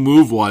go-to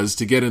move was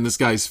to get in this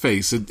guy's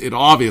face, it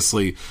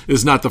obviously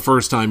is not the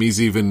first time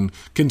he's even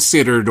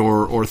considered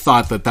or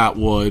thought that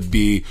would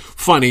be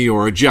funny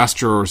or a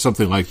gesture or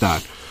something like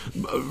that.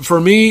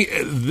 For me,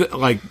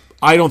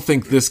 I don't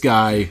think this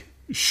guy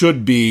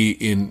should be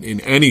in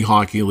any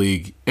hockey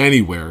league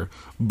anywhere,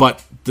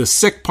 but the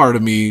sick part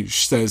of me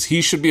says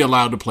he should be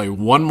allowed to play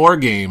one more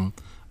game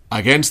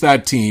against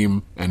that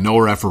team and no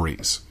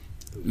referees.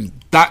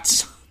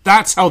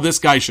 That's how this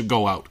guy should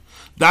go out.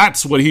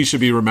 That's what he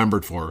should be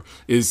remembered for,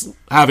 is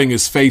having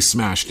his face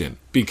smashed in,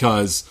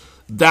 because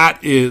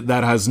that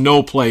has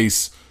no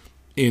place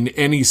in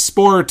any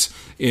sport,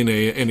 in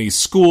any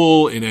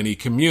school, in any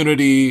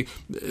community,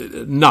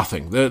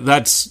 nothing.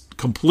 That's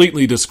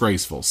completely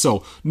disgraceful.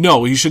 So,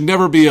 no, he should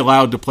never be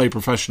allowed to play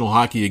professional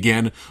hockey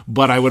again,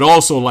 but I would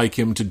also like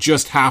him to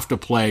just have to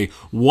play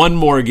one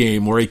more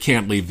game where he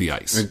can't leave the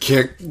ice. And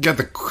can't get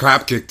the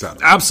crap kicked out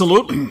of him.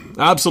 Absolutely.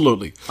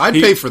 Absolutely. I'd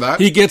pay for that.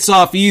 He gets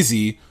off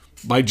easy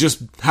by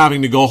just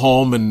having to go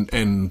home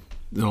and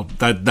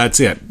that's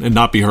it, and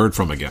not be heard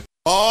from again.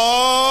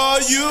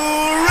 Are you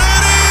ready?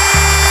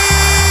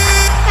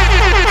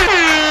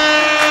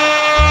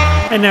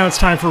 And now it's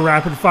time for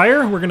Rapid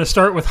Fire. We're going to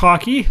start with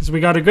hockey, as we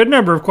got a good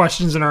number of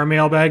questions in our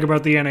mailbag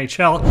about the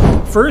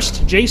NHL.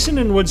 First, Jason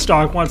in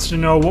Woodstock wants to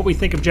know what we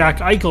think of Jack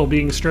Eichel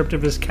being stripped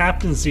of his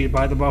captaincy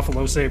by the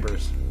Buffalo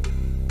Sabres.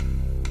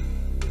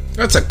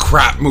 That's a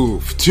crap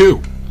move, too.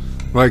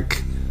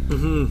 Like,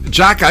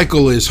 Jack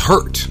Eichel is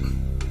hurt.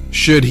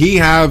 Should he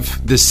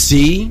have the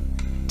C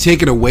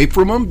taken away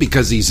from him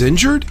because he's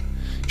injured?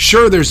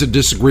 Sure, there's a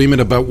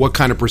disagreement about what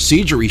kind of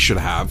procedure he should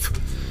have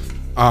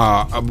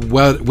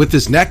with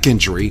his neck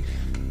injury,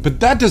 but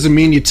that doesn't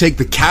mean you take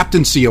the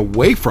captaincy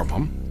away from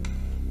him.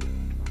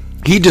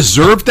 He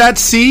deserved that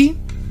C.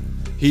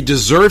 He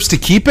deserves to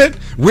keep it.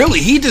 Really,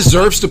 he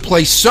deserves to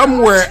play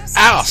somewhere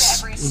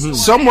else,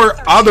 somewhere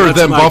other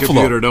than Buffalo.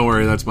 Computer. Don't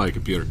worry, that's my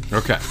computer.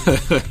 Okay.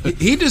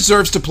 He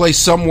deserves to play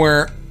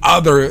somewhere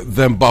other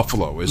than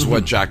Buffalo, is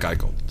what Jack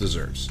Eichel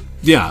deserves.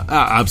 Yeah,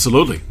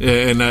 absolutely.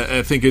 And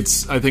I think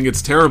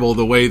it's terrible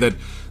the way that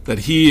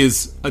he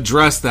is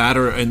addressed that,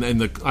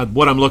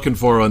 what I'm looking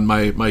for on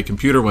my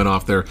computer went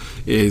off there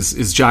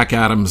is Jack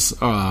Adams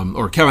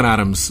or Kevin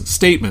Adams'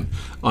 statement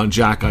on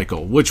Jack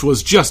Eichel, which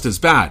was just as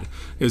bad.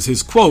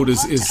 His quote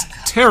is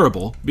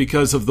terrible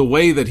because of the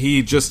way that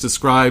he just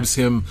describes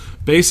him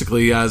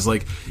basically as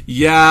like,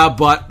 yeah,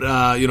 but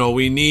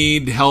we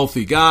need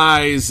healthy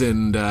guys,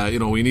 and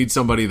we need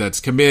somebody that's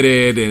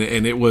committed,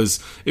 and it was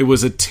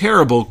a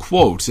terrible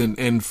quote,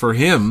 and for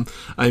him,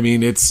 I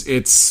mean,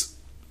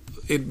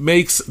 it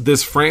makes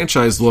this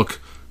franchise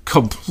look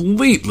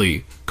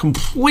completely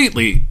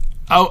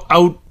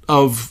out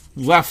of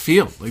left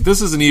field. Like,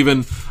 this isn't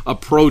even a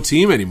pro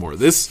team anymore.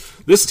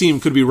 This team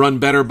could be run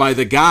better by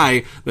the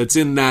guy that's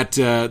in that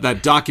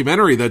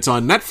documentary that's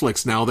on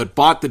Netflix now that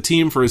bought the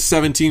team for his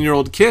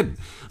 17-year-old kid.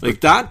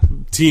 Like, that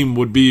team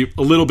would be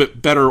a little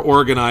bit better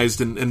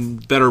organized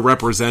and better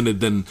represented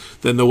than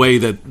the way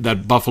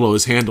that Buffalo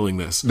is handling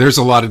this. There's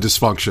a lot of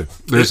dysfunction.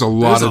 There's a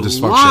lot of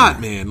dysfunction. A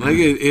lot, man. Like,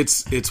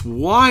 it's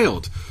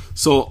wild.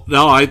 So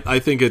no, I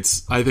think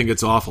it's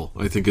awful.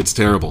 I think it's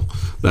terrible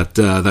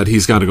that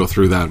he's got to go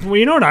through that. Well,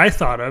 you know what I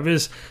thought of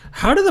is,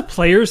 how do the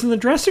players in the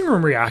dressing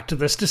room react to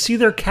this, to see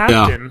their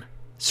captain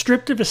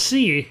stripped of a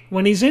C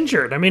when he's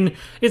injured? I mean,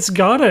 it's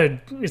gotta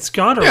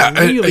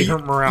really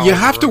hurt morale. You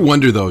have to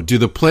wonder, though, do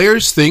the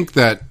players think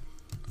that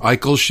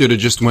Eichel should have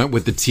just went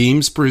with the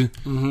team's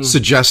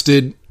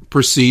suggested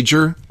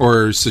procedure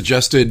or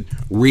suggested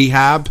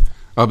rehab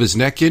of his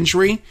neck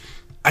injury?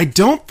 I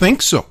don't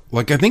think so.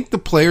 Like, I think the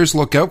players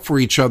look out for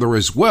each other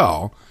as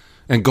well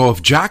and go,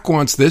 if Jack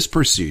wants this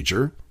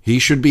procedure, he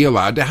should be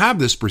allowed to have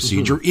this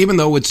procedure, even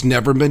though it's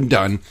never been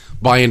done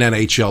by an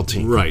NHL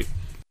team. Right.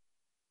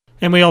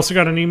 And we also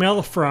got an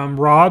email from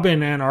Rob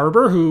in Ann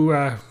Arbor, who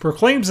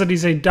proclaims that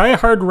he's a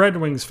diehard Red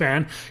Wings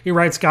fan. He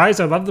writes, "Guys,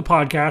 I love the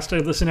podcast. I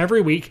listen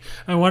every week.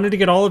 I wanted to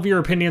get all of your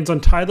opinions on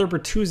Tyler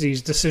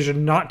Bertuzzi's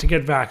decision not to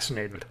get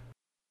vaccinated."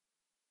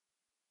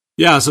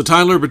 Yeah, so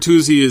Tyler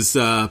Bertuzzi is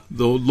the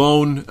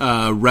lone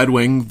Red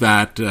Wing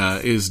that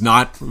is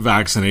not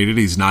vaccinated.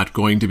 He's not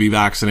going to be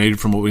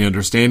vaccinated from what we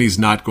understand. He's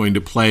not going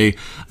to play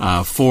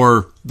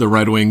for the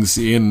Red Wings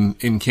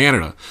in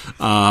Canada.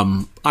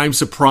 I'm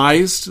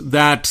surprised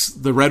that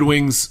the Red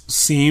Wings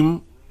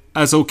seem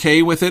as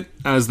okay with it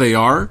as they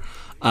are.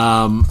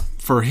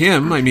 For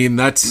him, I mean,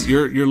 that's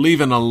you're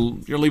leaving a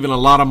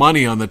lot of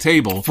money on the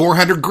table.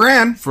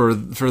 $400,000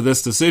 for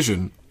this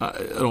decision.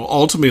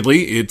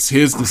 Ultimately, it's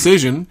his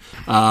decision.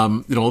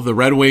 The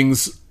Red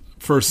Wings,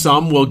 for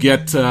some, will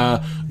get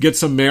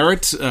some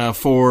merit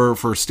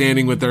for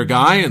standing with their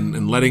guy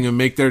and letting him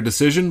make their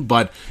decision.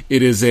 But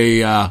it is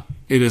a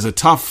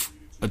tough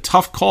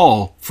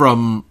call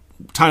from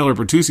Tyler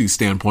Bertuzzi's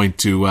standpoint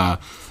to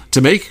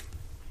make.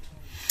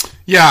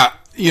 Yeah.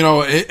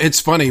 It's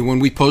funny, when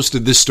we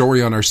posted this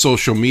story on our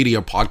social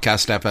media,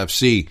 Podcast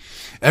FFC,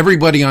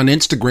 everybody on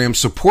Instagram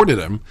supported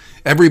him.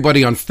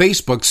 Everybody on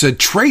Facebook said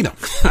trade him.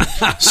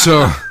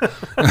 So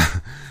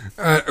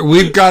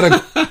we've got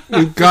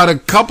a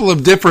couple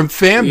of different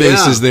fan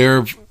bases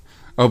there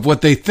of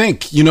what they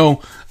think.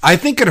 I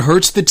think it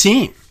hurts the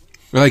team.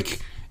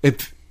 Like,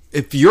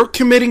 if you're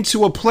committing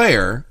to a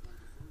player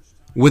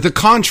with a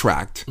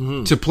contract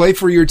to play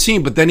for your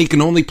team, but then he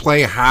can only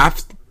play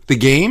half the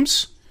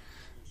games,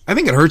 I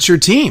think it hurts your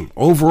team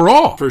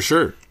overall. For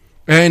sure.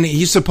 And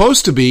he's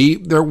supposed to be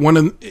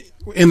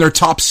in their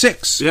top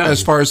 6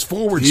 as far as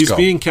forwards go. He's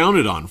being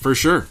counted on, for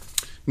sure.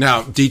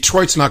 Now,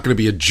 Detroit's not going to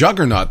be a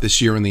juggernaut this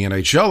year in the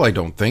NHL, I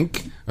don't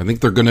think. I think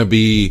they're going to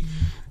be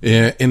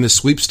in the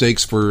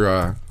sweepstakes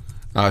for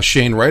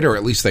Shane Wright, or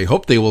at least they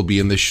hope they will be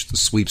in the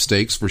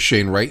sweepstakes for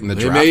Shane Wright in the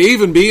draft. They may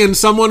even be, and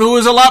someone who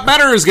is a lot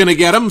better is going to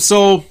get him,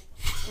 so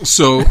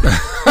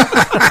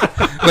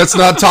let's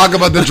not talk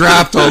about the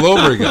draft all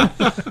over again.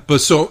 But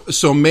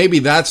so maybe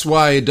that's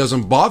why it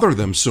doesn't bother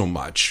them so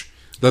much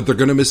that they're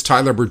going to miss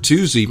Tyler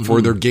Bertuzzi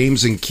for their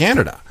games in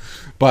Canada.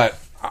 But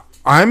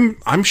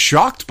I'm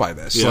shocked by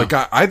this. Yeah. Like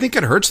I think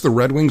it hurts the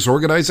Red Wings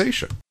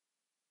organization.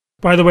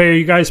 By the way, are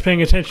you guys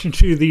paying attention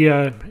to the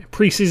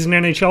preseason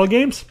NHL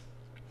games?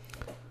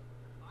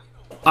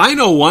 I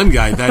know one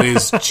guy that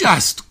is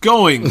just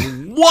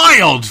going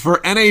wild for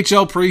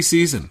NHL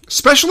preseason.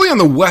 Especially on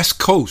the West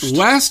Coast.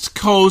 West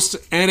Coast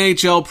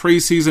NHL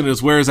preseason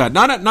is where it's at.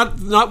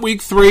 Not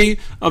week 3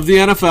 of the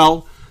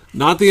NFL,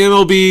 not the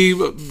MLB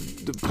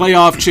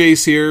playoff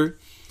chase here.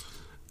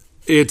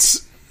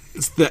 It's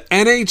the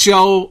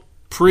NHL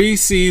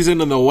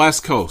preseason on the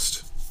West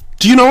Coast.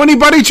 Do you know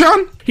anybody,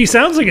 John? He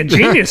sounds like a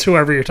genius,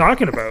 whoever you're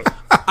talking about.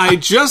 I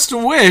just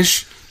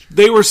wish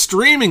they were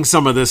streaming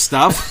some of this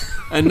stuff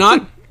and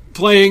not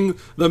playing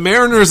the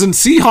Mariners and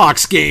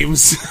Seahawks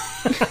games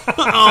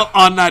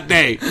on that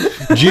day.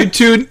 Did you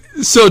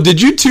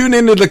tune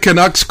into the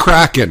Canucks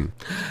Kraken?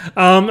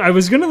 I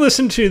was going to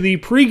listen to the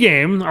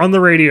pregame on the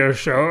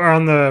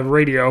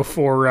radio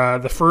for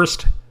the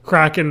first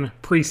Kraken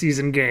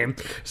preseason game.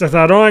 So I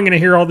thought, I'm going to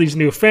hear all these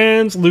new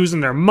fans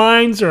losing their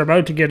minds. They're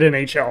about to get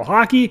NHL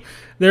hockey.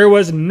 There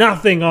was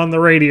nothing on the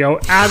radio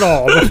at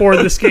all before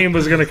this game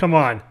was going to come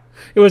on.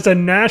 It was a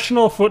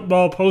National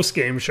Football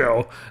postgame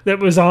show that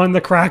was on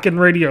the Kraken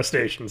radio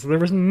station. So there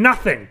was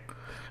nothing.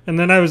 And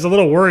then I was a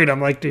little worried. I'm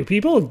like, do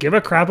people give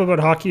a crap about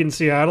hockey in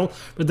Seattle?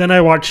 But then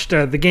I watched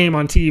the game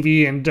on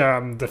TV, and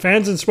the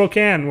fans in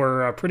Spokane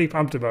were pretty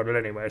pumped about it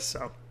anyway.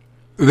 So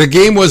the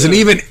game wasn't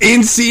even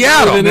in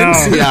Seattle.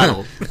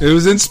 It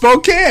was in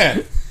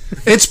Spokane.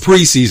 It's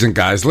preseason,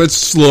 guys. Let's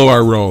slow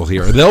our roll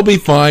here. They'll be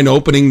fine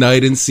opening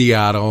night in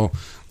Seattle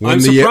when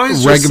the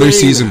regular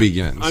season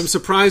begins. I'm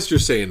surprised you're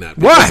saying that.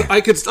 Why? I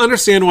could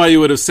understand why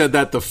you would have said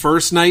that the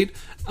first night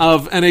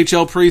of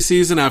NHL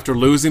preseason after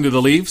losing to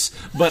the Leafs,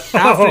 but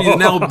after you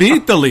now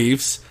beat the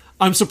Leafs,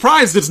 I'm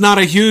surprised it's not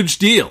a huge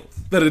deal.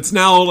 That it's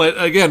now,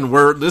 again,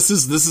 this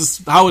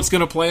is how it's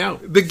going to play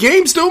out. The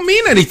games don't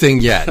mean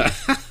anything yet.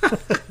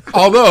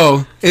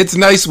 Although, it's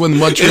nice when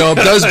Montreal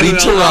does beat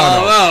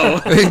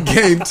Toronto in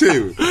Game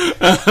 2.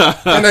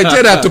 And I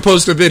did have to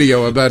post a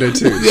video about it,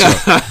 too. Yeah.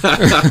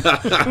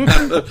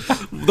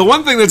 The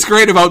one thing that's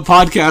great about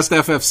Podcast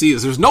FFC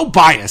is there's no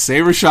bias, eh,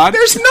 Rashad?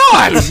 There's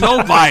not! There's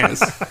no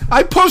bias.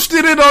 I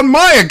posted it on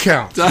my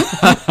account.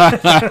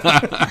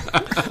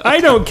 I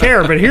don't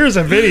care, but here's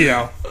a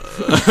video.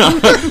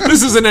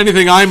 This isn't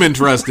anything I'm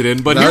interested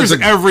in, but here's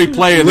every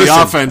play in the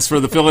offense for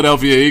the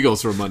Philadelphia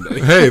Eagles for Monday.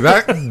 Hey,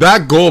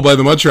 that goal by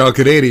the Montreal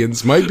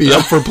Canadiens might be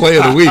up for play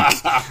of the week.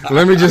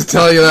 Let me just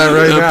tell you that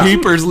right now. The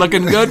peeper's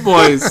looking good,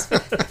 boys.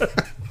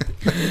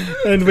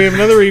 And we have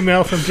another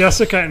email from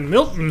Jessica and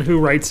Milton, who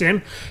writes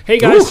in, hey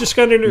guys, just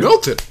got introduced.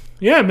 Milton?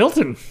 Yeah,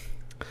 Milton.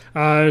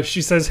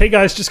 She says, hey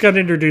guys, just got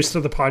introduced to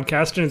the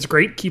podcast and it's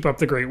great. Keep up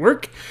the great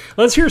work.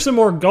 Let's hear some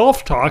more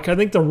golf talk. I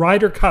think the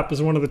Ryder Cup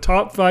is one of the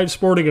top 5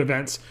 sporting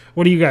events.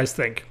 What do you guys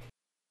think?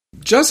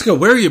 Jessica,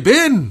 where you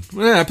been?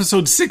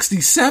 Episode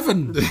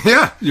 67.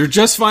 Yeah. You're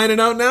just finding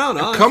out now.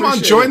 No, come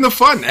on, join the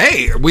fun.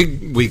 Hey,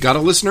 we got a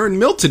listener in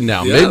Milton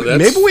now. Yeah,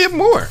 maybe we have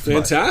more.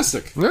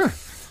 Fantastic. But,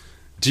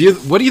 yeah.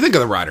 What do you think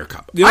of the Ryder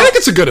Cup? I think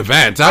it's a good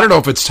event. I don't know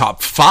if it's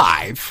top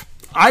 5.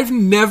 I've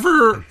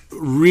never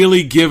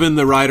really given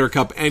the Ryder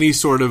Cup any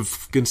sort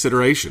of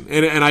consideration.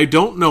 And I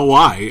don't know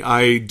why.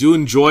 I do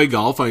enjoy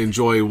golf. I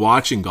enjoy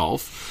watching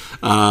golf.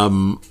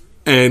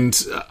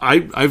 And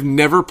I've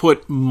never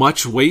put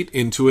much weight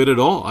into it at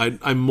all.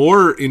 I'm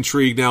more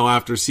intrigued now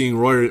after seeing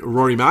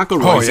Rory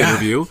McIlroy's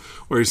interview,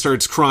 where he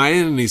starts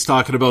crying and he's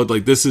talking about,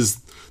 like, this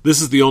is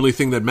the only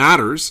thing that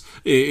matters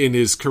in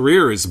his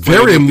career. Is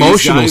very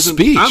emotional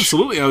speech.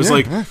 Absolutely. I was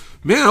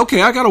man,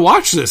 okay, I got to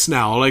watch this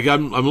now. Like,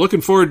 I'm looking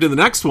forward to the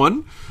next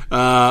one,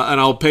 and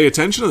I'll pay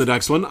attention to the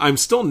next one. I'm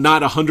still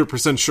not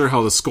 100% sure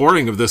how the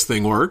scoring of this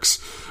thing works,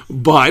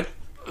 but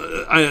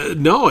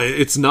no,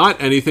 it's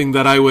not anything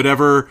that I would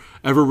ever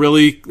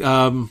really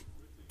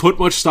put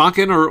much stock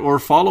in or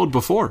followed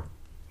before.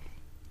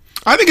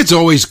 I think it's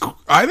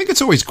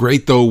always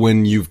great though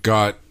when you've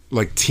got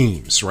like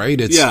teams, right?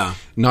 It's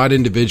not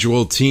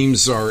individual.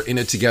 Teams are in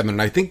it together,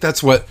 and I think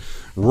that's what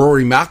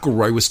Rory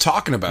McIlroy was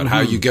talking about,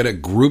 how you get a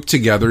group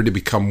together to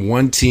become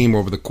one team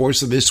over the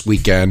course of this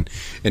weekend,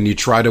 and you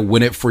try to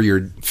win it for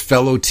your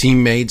fellow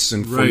teammates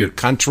and for your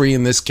country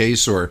in this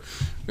case, or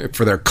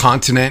for their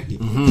continent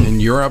in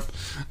Europe.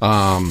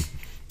 I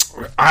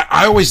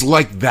always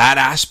like that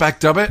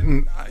aspect of it,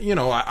 and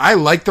I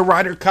like the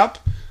Ryder Cup.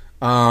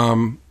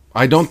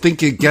 I don't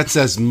think it gets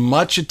as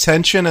much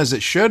attention as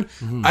it should.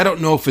 I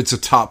don't know if it's a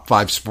top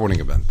 5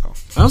 sporting event, though.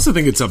 I also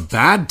think it's a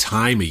bad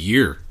time of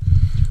year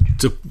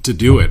to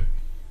do it.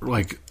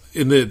 Like,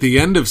 in the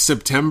end of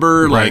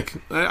September, right.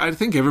 Like, I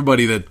think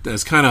everybody that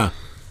has kind of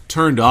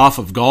turned off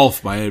of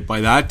golf by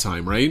that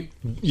time, right?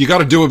 You got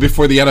to do it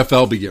before the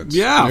NFL begins.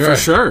 Yeah, for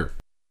sure.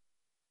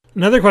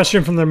 Another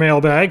question from the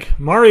mailbag.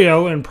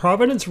 Mario in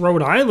Providence,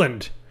 Rhode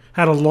Island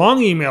had a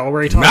long email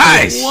where he talked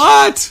about...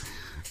 What?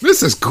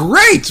 This is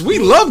great. We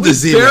love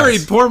this email. Very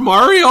poor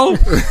Mario.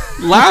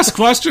 Last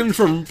question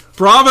from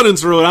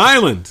Providence, Rhode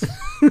Island.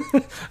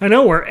 I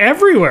know, we're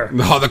everywhere.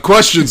 No, the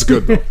question's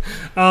good,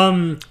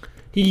 though.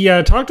 He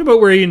talked about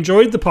where he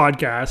enjoyed the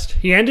podcast.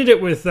 He ended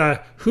it with,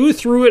 who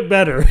threw it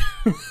better?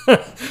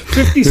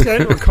 50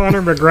 Cent or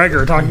Conor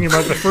McGregor, talking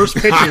about the first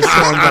pitches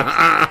thrown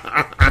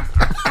back.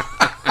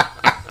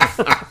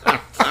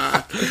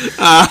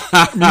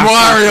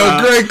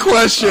 Mario, great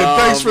question.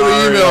 Thanks for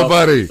the email,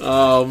 buddy.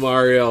 Oh,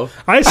 Mario.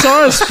 I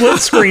saw a split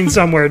screen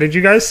somewhere. Did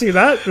you guys see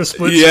that? The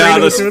split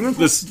screen?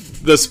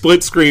 The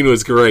split screen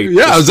was great.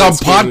 Yeah, it was on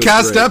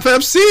Podcast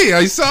FFC.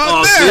 I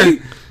saw it there.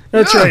 See?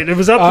 That's right. It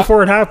was up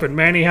before it happened.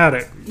 Manny had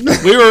it.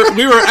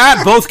 We were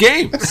at both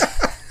games.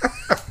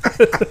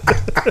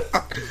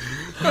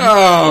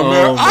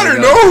 Man. I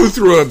don't know who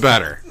threw it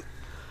better.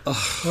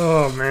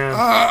 Oh,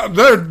 man.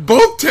 They're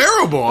both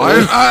terrible.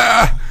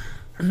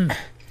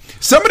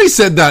 Somebody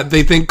said that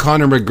they think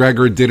Conor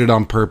McGregor did it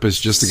on purpose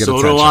just to get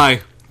attention. So do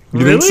I.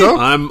 You think so?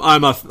 I'm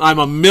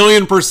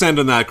 1,000,000%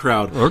 in that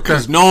crowd. Okay.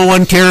 Because no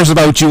one cares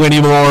about you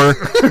anymore.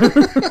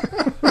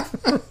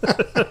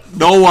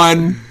 No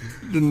one,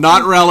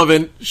 not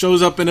relevant,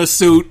 shows up in a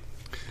suit.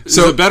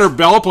 So he's a better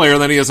ball player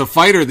than he is a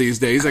fighter these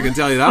days, I can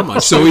tell you that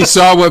much. So he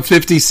saw what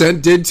 50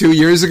 Cent did 2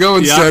 years ago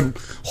and said,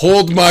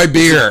 hold my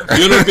beer.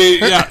 You know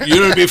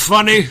be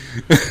funny?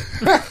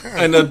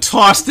 And then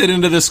tossed it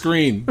into the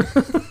screen.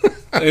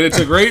 And it's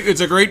a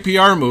great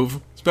PR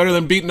move. It's better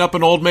than beating up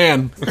an old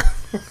man.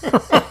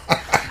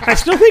 I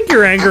still think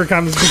your anger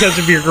comes because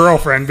of your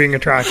girlfriend being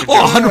attracted to you.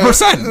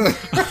 100%.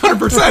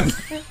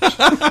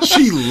 100%.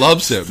 She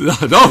loves him.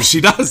 No, she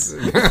does.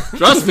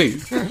 Trust me.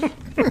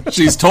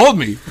 She's told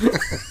me.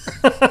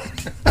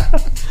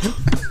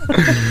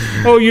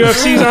 Oh,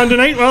 UFC's on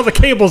tonight? Well, the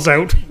cable's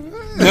out.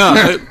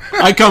 Yeah,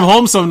 I come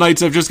home some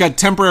nights, I've just got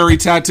temporary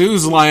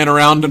tattoos lying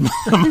around in my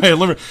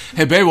living room.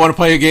 Hey, babe, want to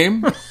play a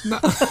game?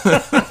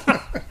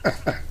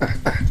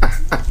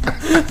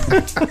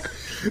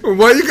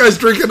 Why are you guys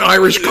drinking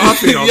Irish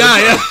coffee all the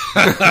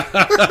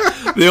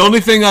time? The only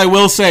thing I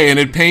will say, and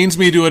it pains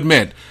me to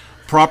admit,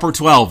 Proper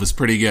 12 is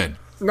pretty good.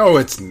 No,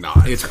 it's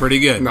not. It's pretty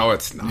good. No,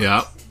 it's not.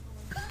 Yeah.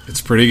 It's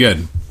pretty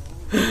good.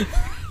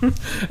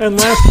 And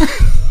last...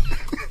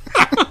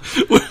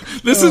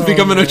 This is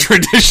becoming a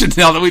tradition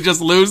now that we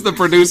just lose the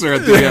producer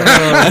at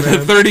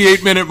the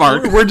 38-minute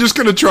mark. We're just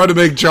going to try to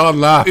make John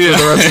laugh for the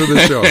rest of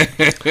the show.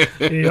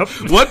 Yep.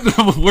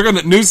 We're going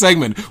to new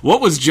segment.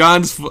 What was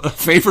John's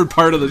favorite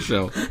part of the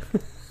show?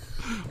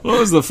 What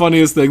was the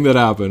funniest thing that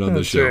happened on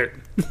the show?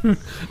 Right.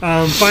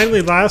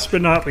 Finally, last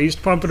but not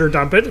least, Pump It or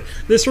Dump It.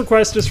 This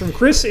request is from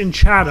Chris in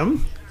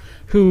Chatham,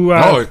 who...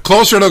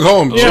 closer to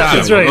home. Yeah, Chatham.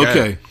 that's right.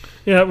 Okay.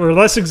 Yeah, we're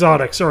less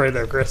exotic. Sorry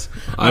there, Chris.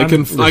 I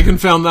can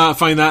find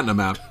that in a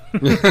map. I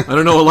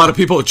don't know a lot of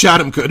people at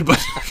Chatham could, but...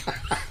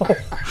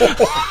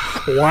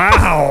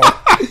 Wow.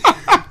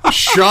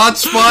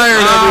 Shots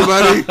fired,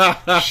 everybody.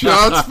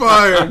 Shots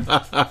fired.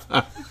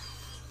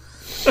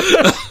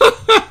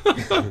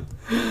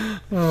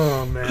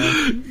 Oh,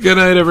 man. Good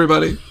night,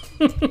 everybody.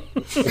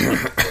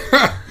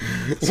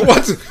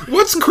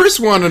 What's Chris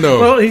want to know?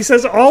 Well, he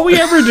says all we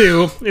ever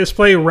do is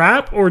play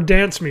rap or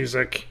dance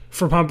music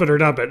for Pump It or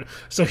Dump It.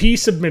 So he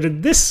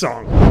submitted this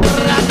song.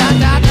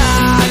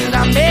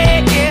 I'm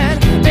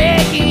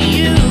begging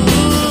you,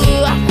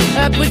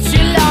 put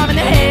your love in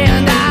the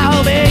hand. I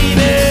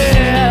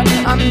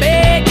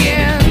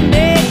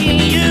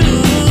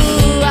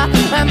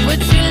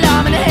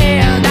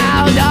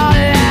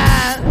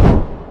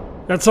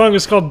That song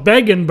is called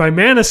Beggin' by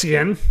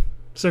Manasian.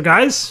 So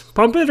guys,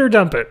 pump it or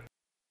dump it?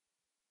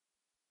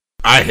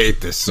 I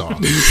hate this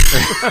song.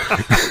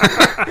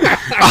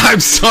 I'm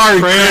sorry,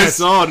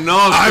 Chris. Oh,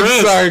 no, Chris.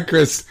 I'm sorry,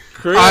 Chris.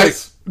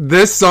 Chris.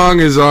 This song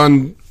is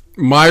on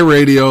my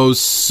radio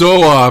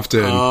so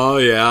often. Oh,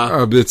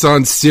 yeah. It's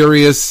on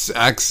Sirius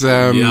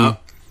XM. Yeah.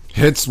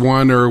 Hits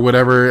 1 or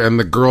whatever, and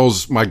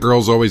my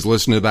girls always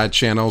listen to that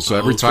channel, so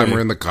every time we're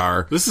in the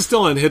car. This is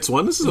still on Hits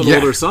 1? This is an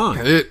older song.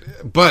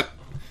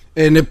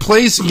 And it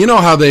plays, you know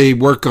how they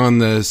work on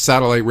the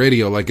satellite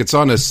radio, like it's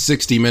on a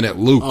 60-minute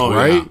loop,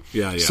 right?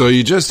 Yeah. So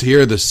you just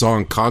hear the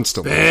song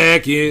constantly.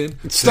 Begging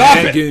you. Stop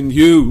it.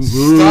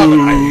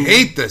 I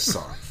hate this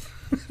song.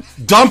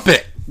 Dump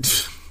it.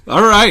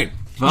 All right.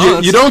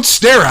 Well, you don't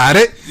stare at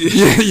it.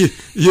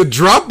 You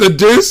drop the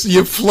deuce,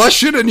 you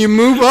flush it, and you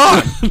move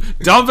on.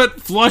 Dump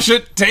it, flush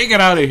it, take it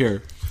out of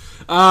here.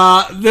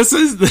 This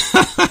is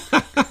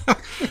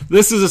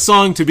this is a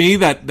song to me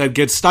that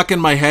gets stuck in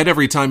my head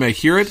every time I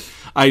hear it.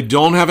 I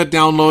don't have it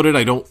downloaded.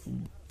 I don't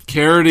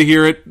care to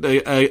hear it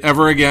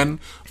ever again,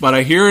 but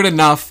I hear it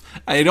enough.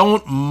 I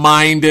don't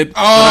mind it,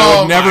 but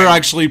I would never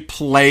actually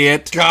play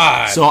it.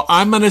 God. So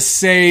I'm going to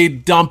say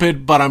dump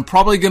it, but I'm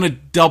probably going to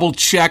double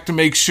check to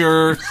make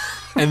sure,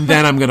 and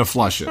then I'm going to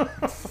flush it.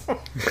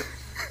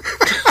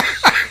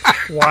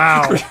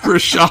 Wow.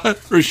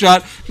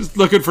 Rashad, just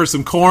looking for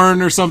some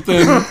corn or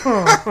something.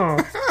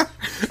 I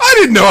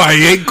didn't know I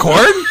ate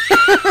corn.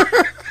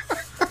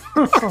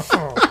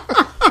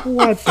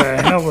 What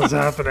the hell is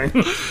happening?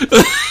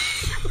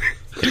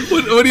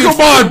 What do you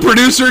Come on,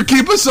 producer,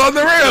 keep us on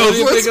the rails.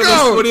 Let's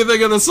go. What do you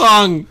think of the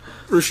song,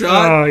 Rashad?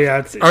 Oh,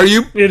 yeah.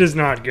 It is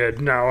not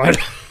good. No.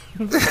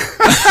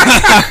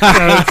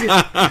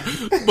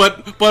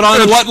 But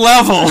on what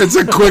level? It's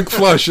a quick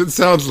flush, it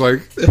sounds like.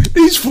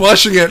 He's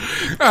flushing it.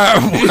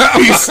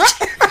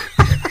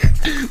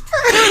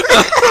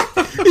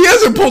 He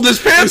hasn't pulled his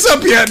pants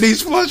up yet, and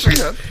he's flushing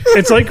it.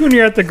 It's like when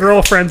you're at the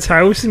girlfriend's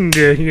house and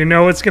you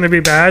know it's going to be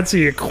bad, so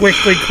you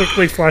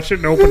quickly flush it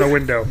and open a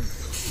window.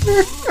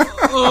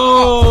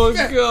 Oh,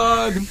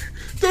 God.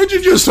 Don't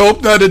you just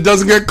hope that it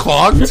doesn't get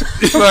clogged?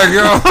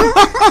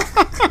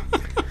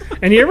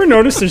 And you ever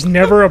notice there's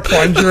never a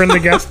plunger in the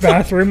guest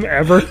bathroom,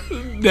 ever?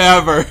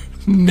 Never.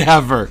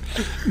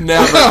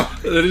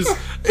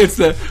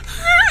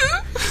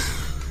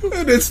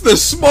 It's the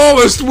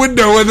smallest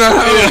window in the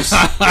house.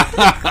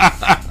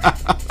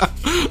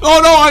 Oh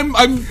no,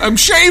 I'm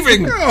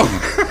shaving.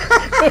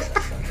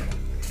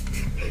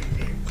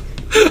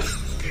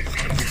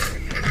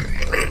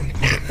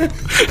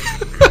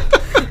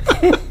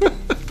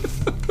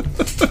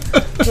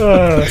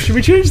 Should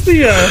we change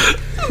the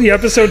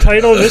episode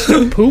title of this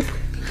to Poop?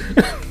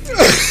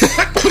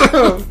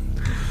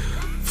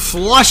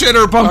 Flush it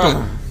or pump it.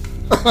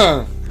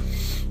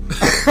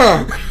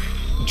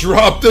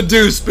 Drop the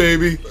deuce,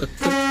 baby.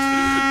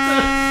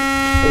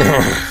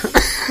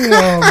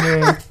 Oh,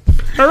 man.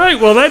 All right,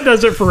 well, that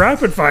does it for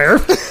Rapid Fire.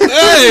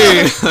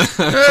 Hey,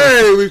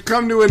 we've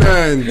come to an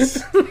end.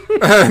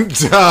 And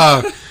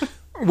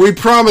we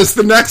promise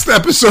the next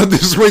episode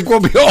this week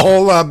will be a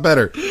whole lot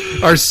better.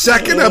 Our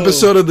second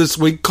episode of this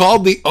week,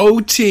 called the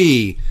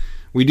OT.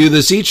 We do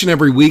this each and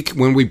every week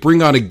when we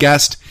bring on a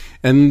guest.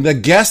 And the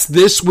guest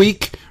this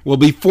week will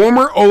be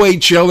former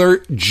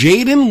OHLer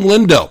Jaden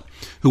Lindo,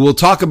 who will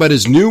talk about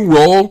his new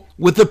role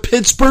with the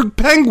Pittsburgh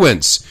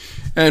Penguins.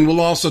 And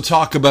we'll also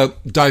talk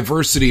about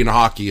diversity in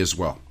hockey as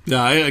well.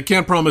 Yeah, I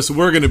can't promise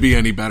we're going to be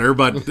any better,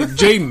 but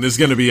Jaden is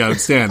going to be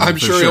outstanding. I'm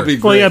sure he'll be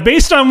great. Well, yeah,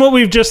 based on what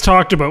we've just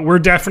talked about, we're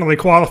definitely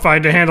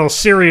qualified to handle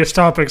serious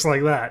topics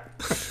like that.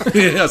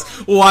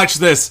 Yes, watch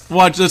this.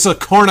 Watch this, a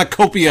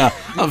cornucopia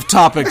of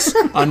topics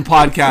on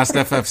Podcast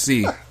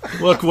FFC.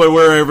 Look what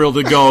we're able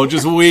to go,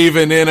 just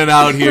weaving in and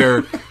out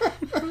here.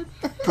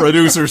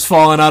 Producer's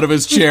falling out of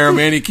his chair.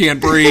 Man, he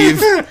can't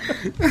breathe.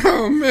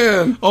 Oh,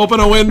 man. Open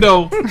a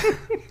window.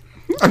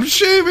 I'm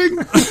shaving.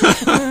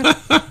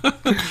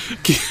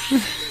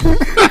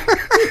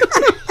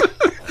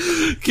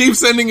 Keep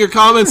sending your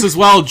comments as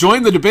well.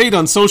 Join the debate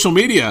on social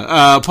media.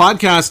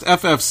 Podcast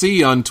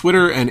FFC on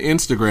Twitter and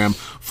Instagram.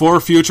 For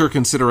future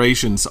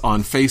considerations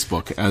on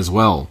Facebook as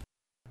well.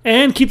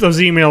 And keep those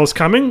emails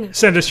coming.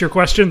 Send us your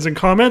questions and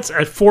comments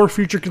at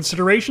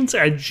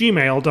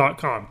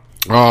forfutureconsiderations@gmail.com.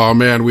 Oh,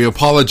 man, we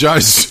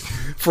apologize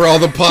for all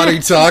the potty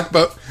talk,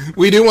 but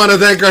we do want to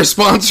thank our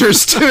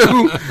sponsors,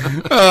 too.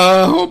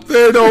 Hope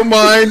they don't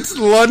mind.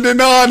 London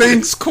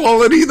Awnings,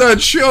 quality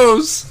that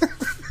shows.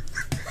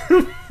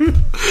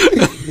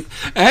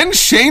 And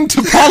Shane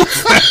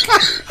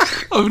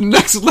Topolovic of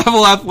Next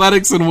Level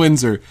Athletics in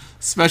Windsor,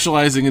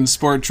 specializing in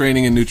sport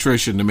training and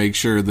nutrition to make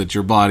sure that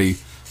your body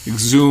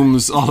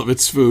exhumes all of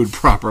its food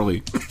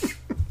properly.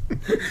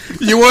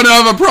 You wouldn't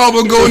have a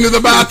problem going to the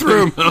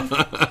bathroom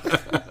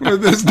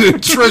with this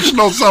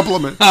nutritional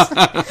supplement.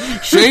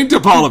 Shane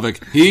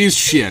Topolovic, he's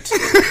shit.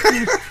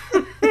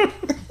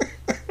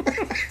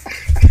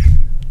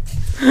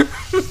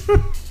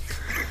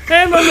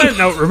 And on that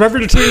note, remember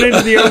to tune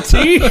into the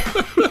OT.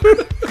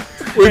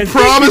 We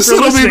promise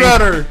it'll be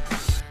better.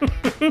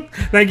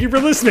 Thank you for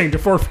listening to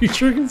For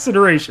Future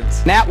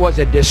Considerations. That was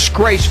a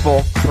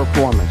disgraceful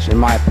performance, in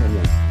my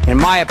opinion. In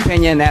my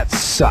opinion, that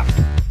sucked.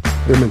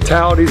 Their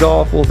mentality's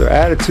awful. Their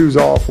attitude's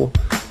awful.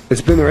 It's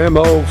been their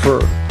MO for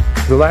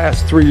the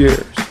last 3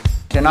 years.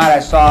 Tonight I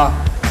saw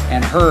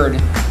and heard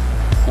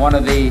one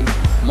of the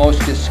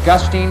most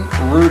disgusting,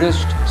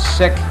 rudest,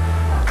 sick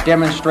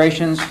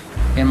demonstrations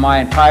in my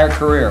entire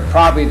career.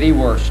 Probably the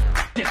worst.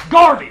 It's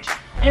garbage.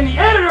 And the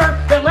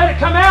editor that let it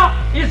come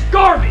out is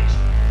garbage.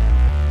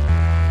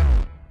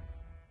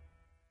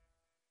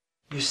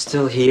 You're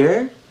still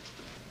here?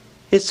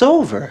 It's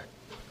over.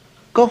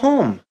 Go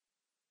home.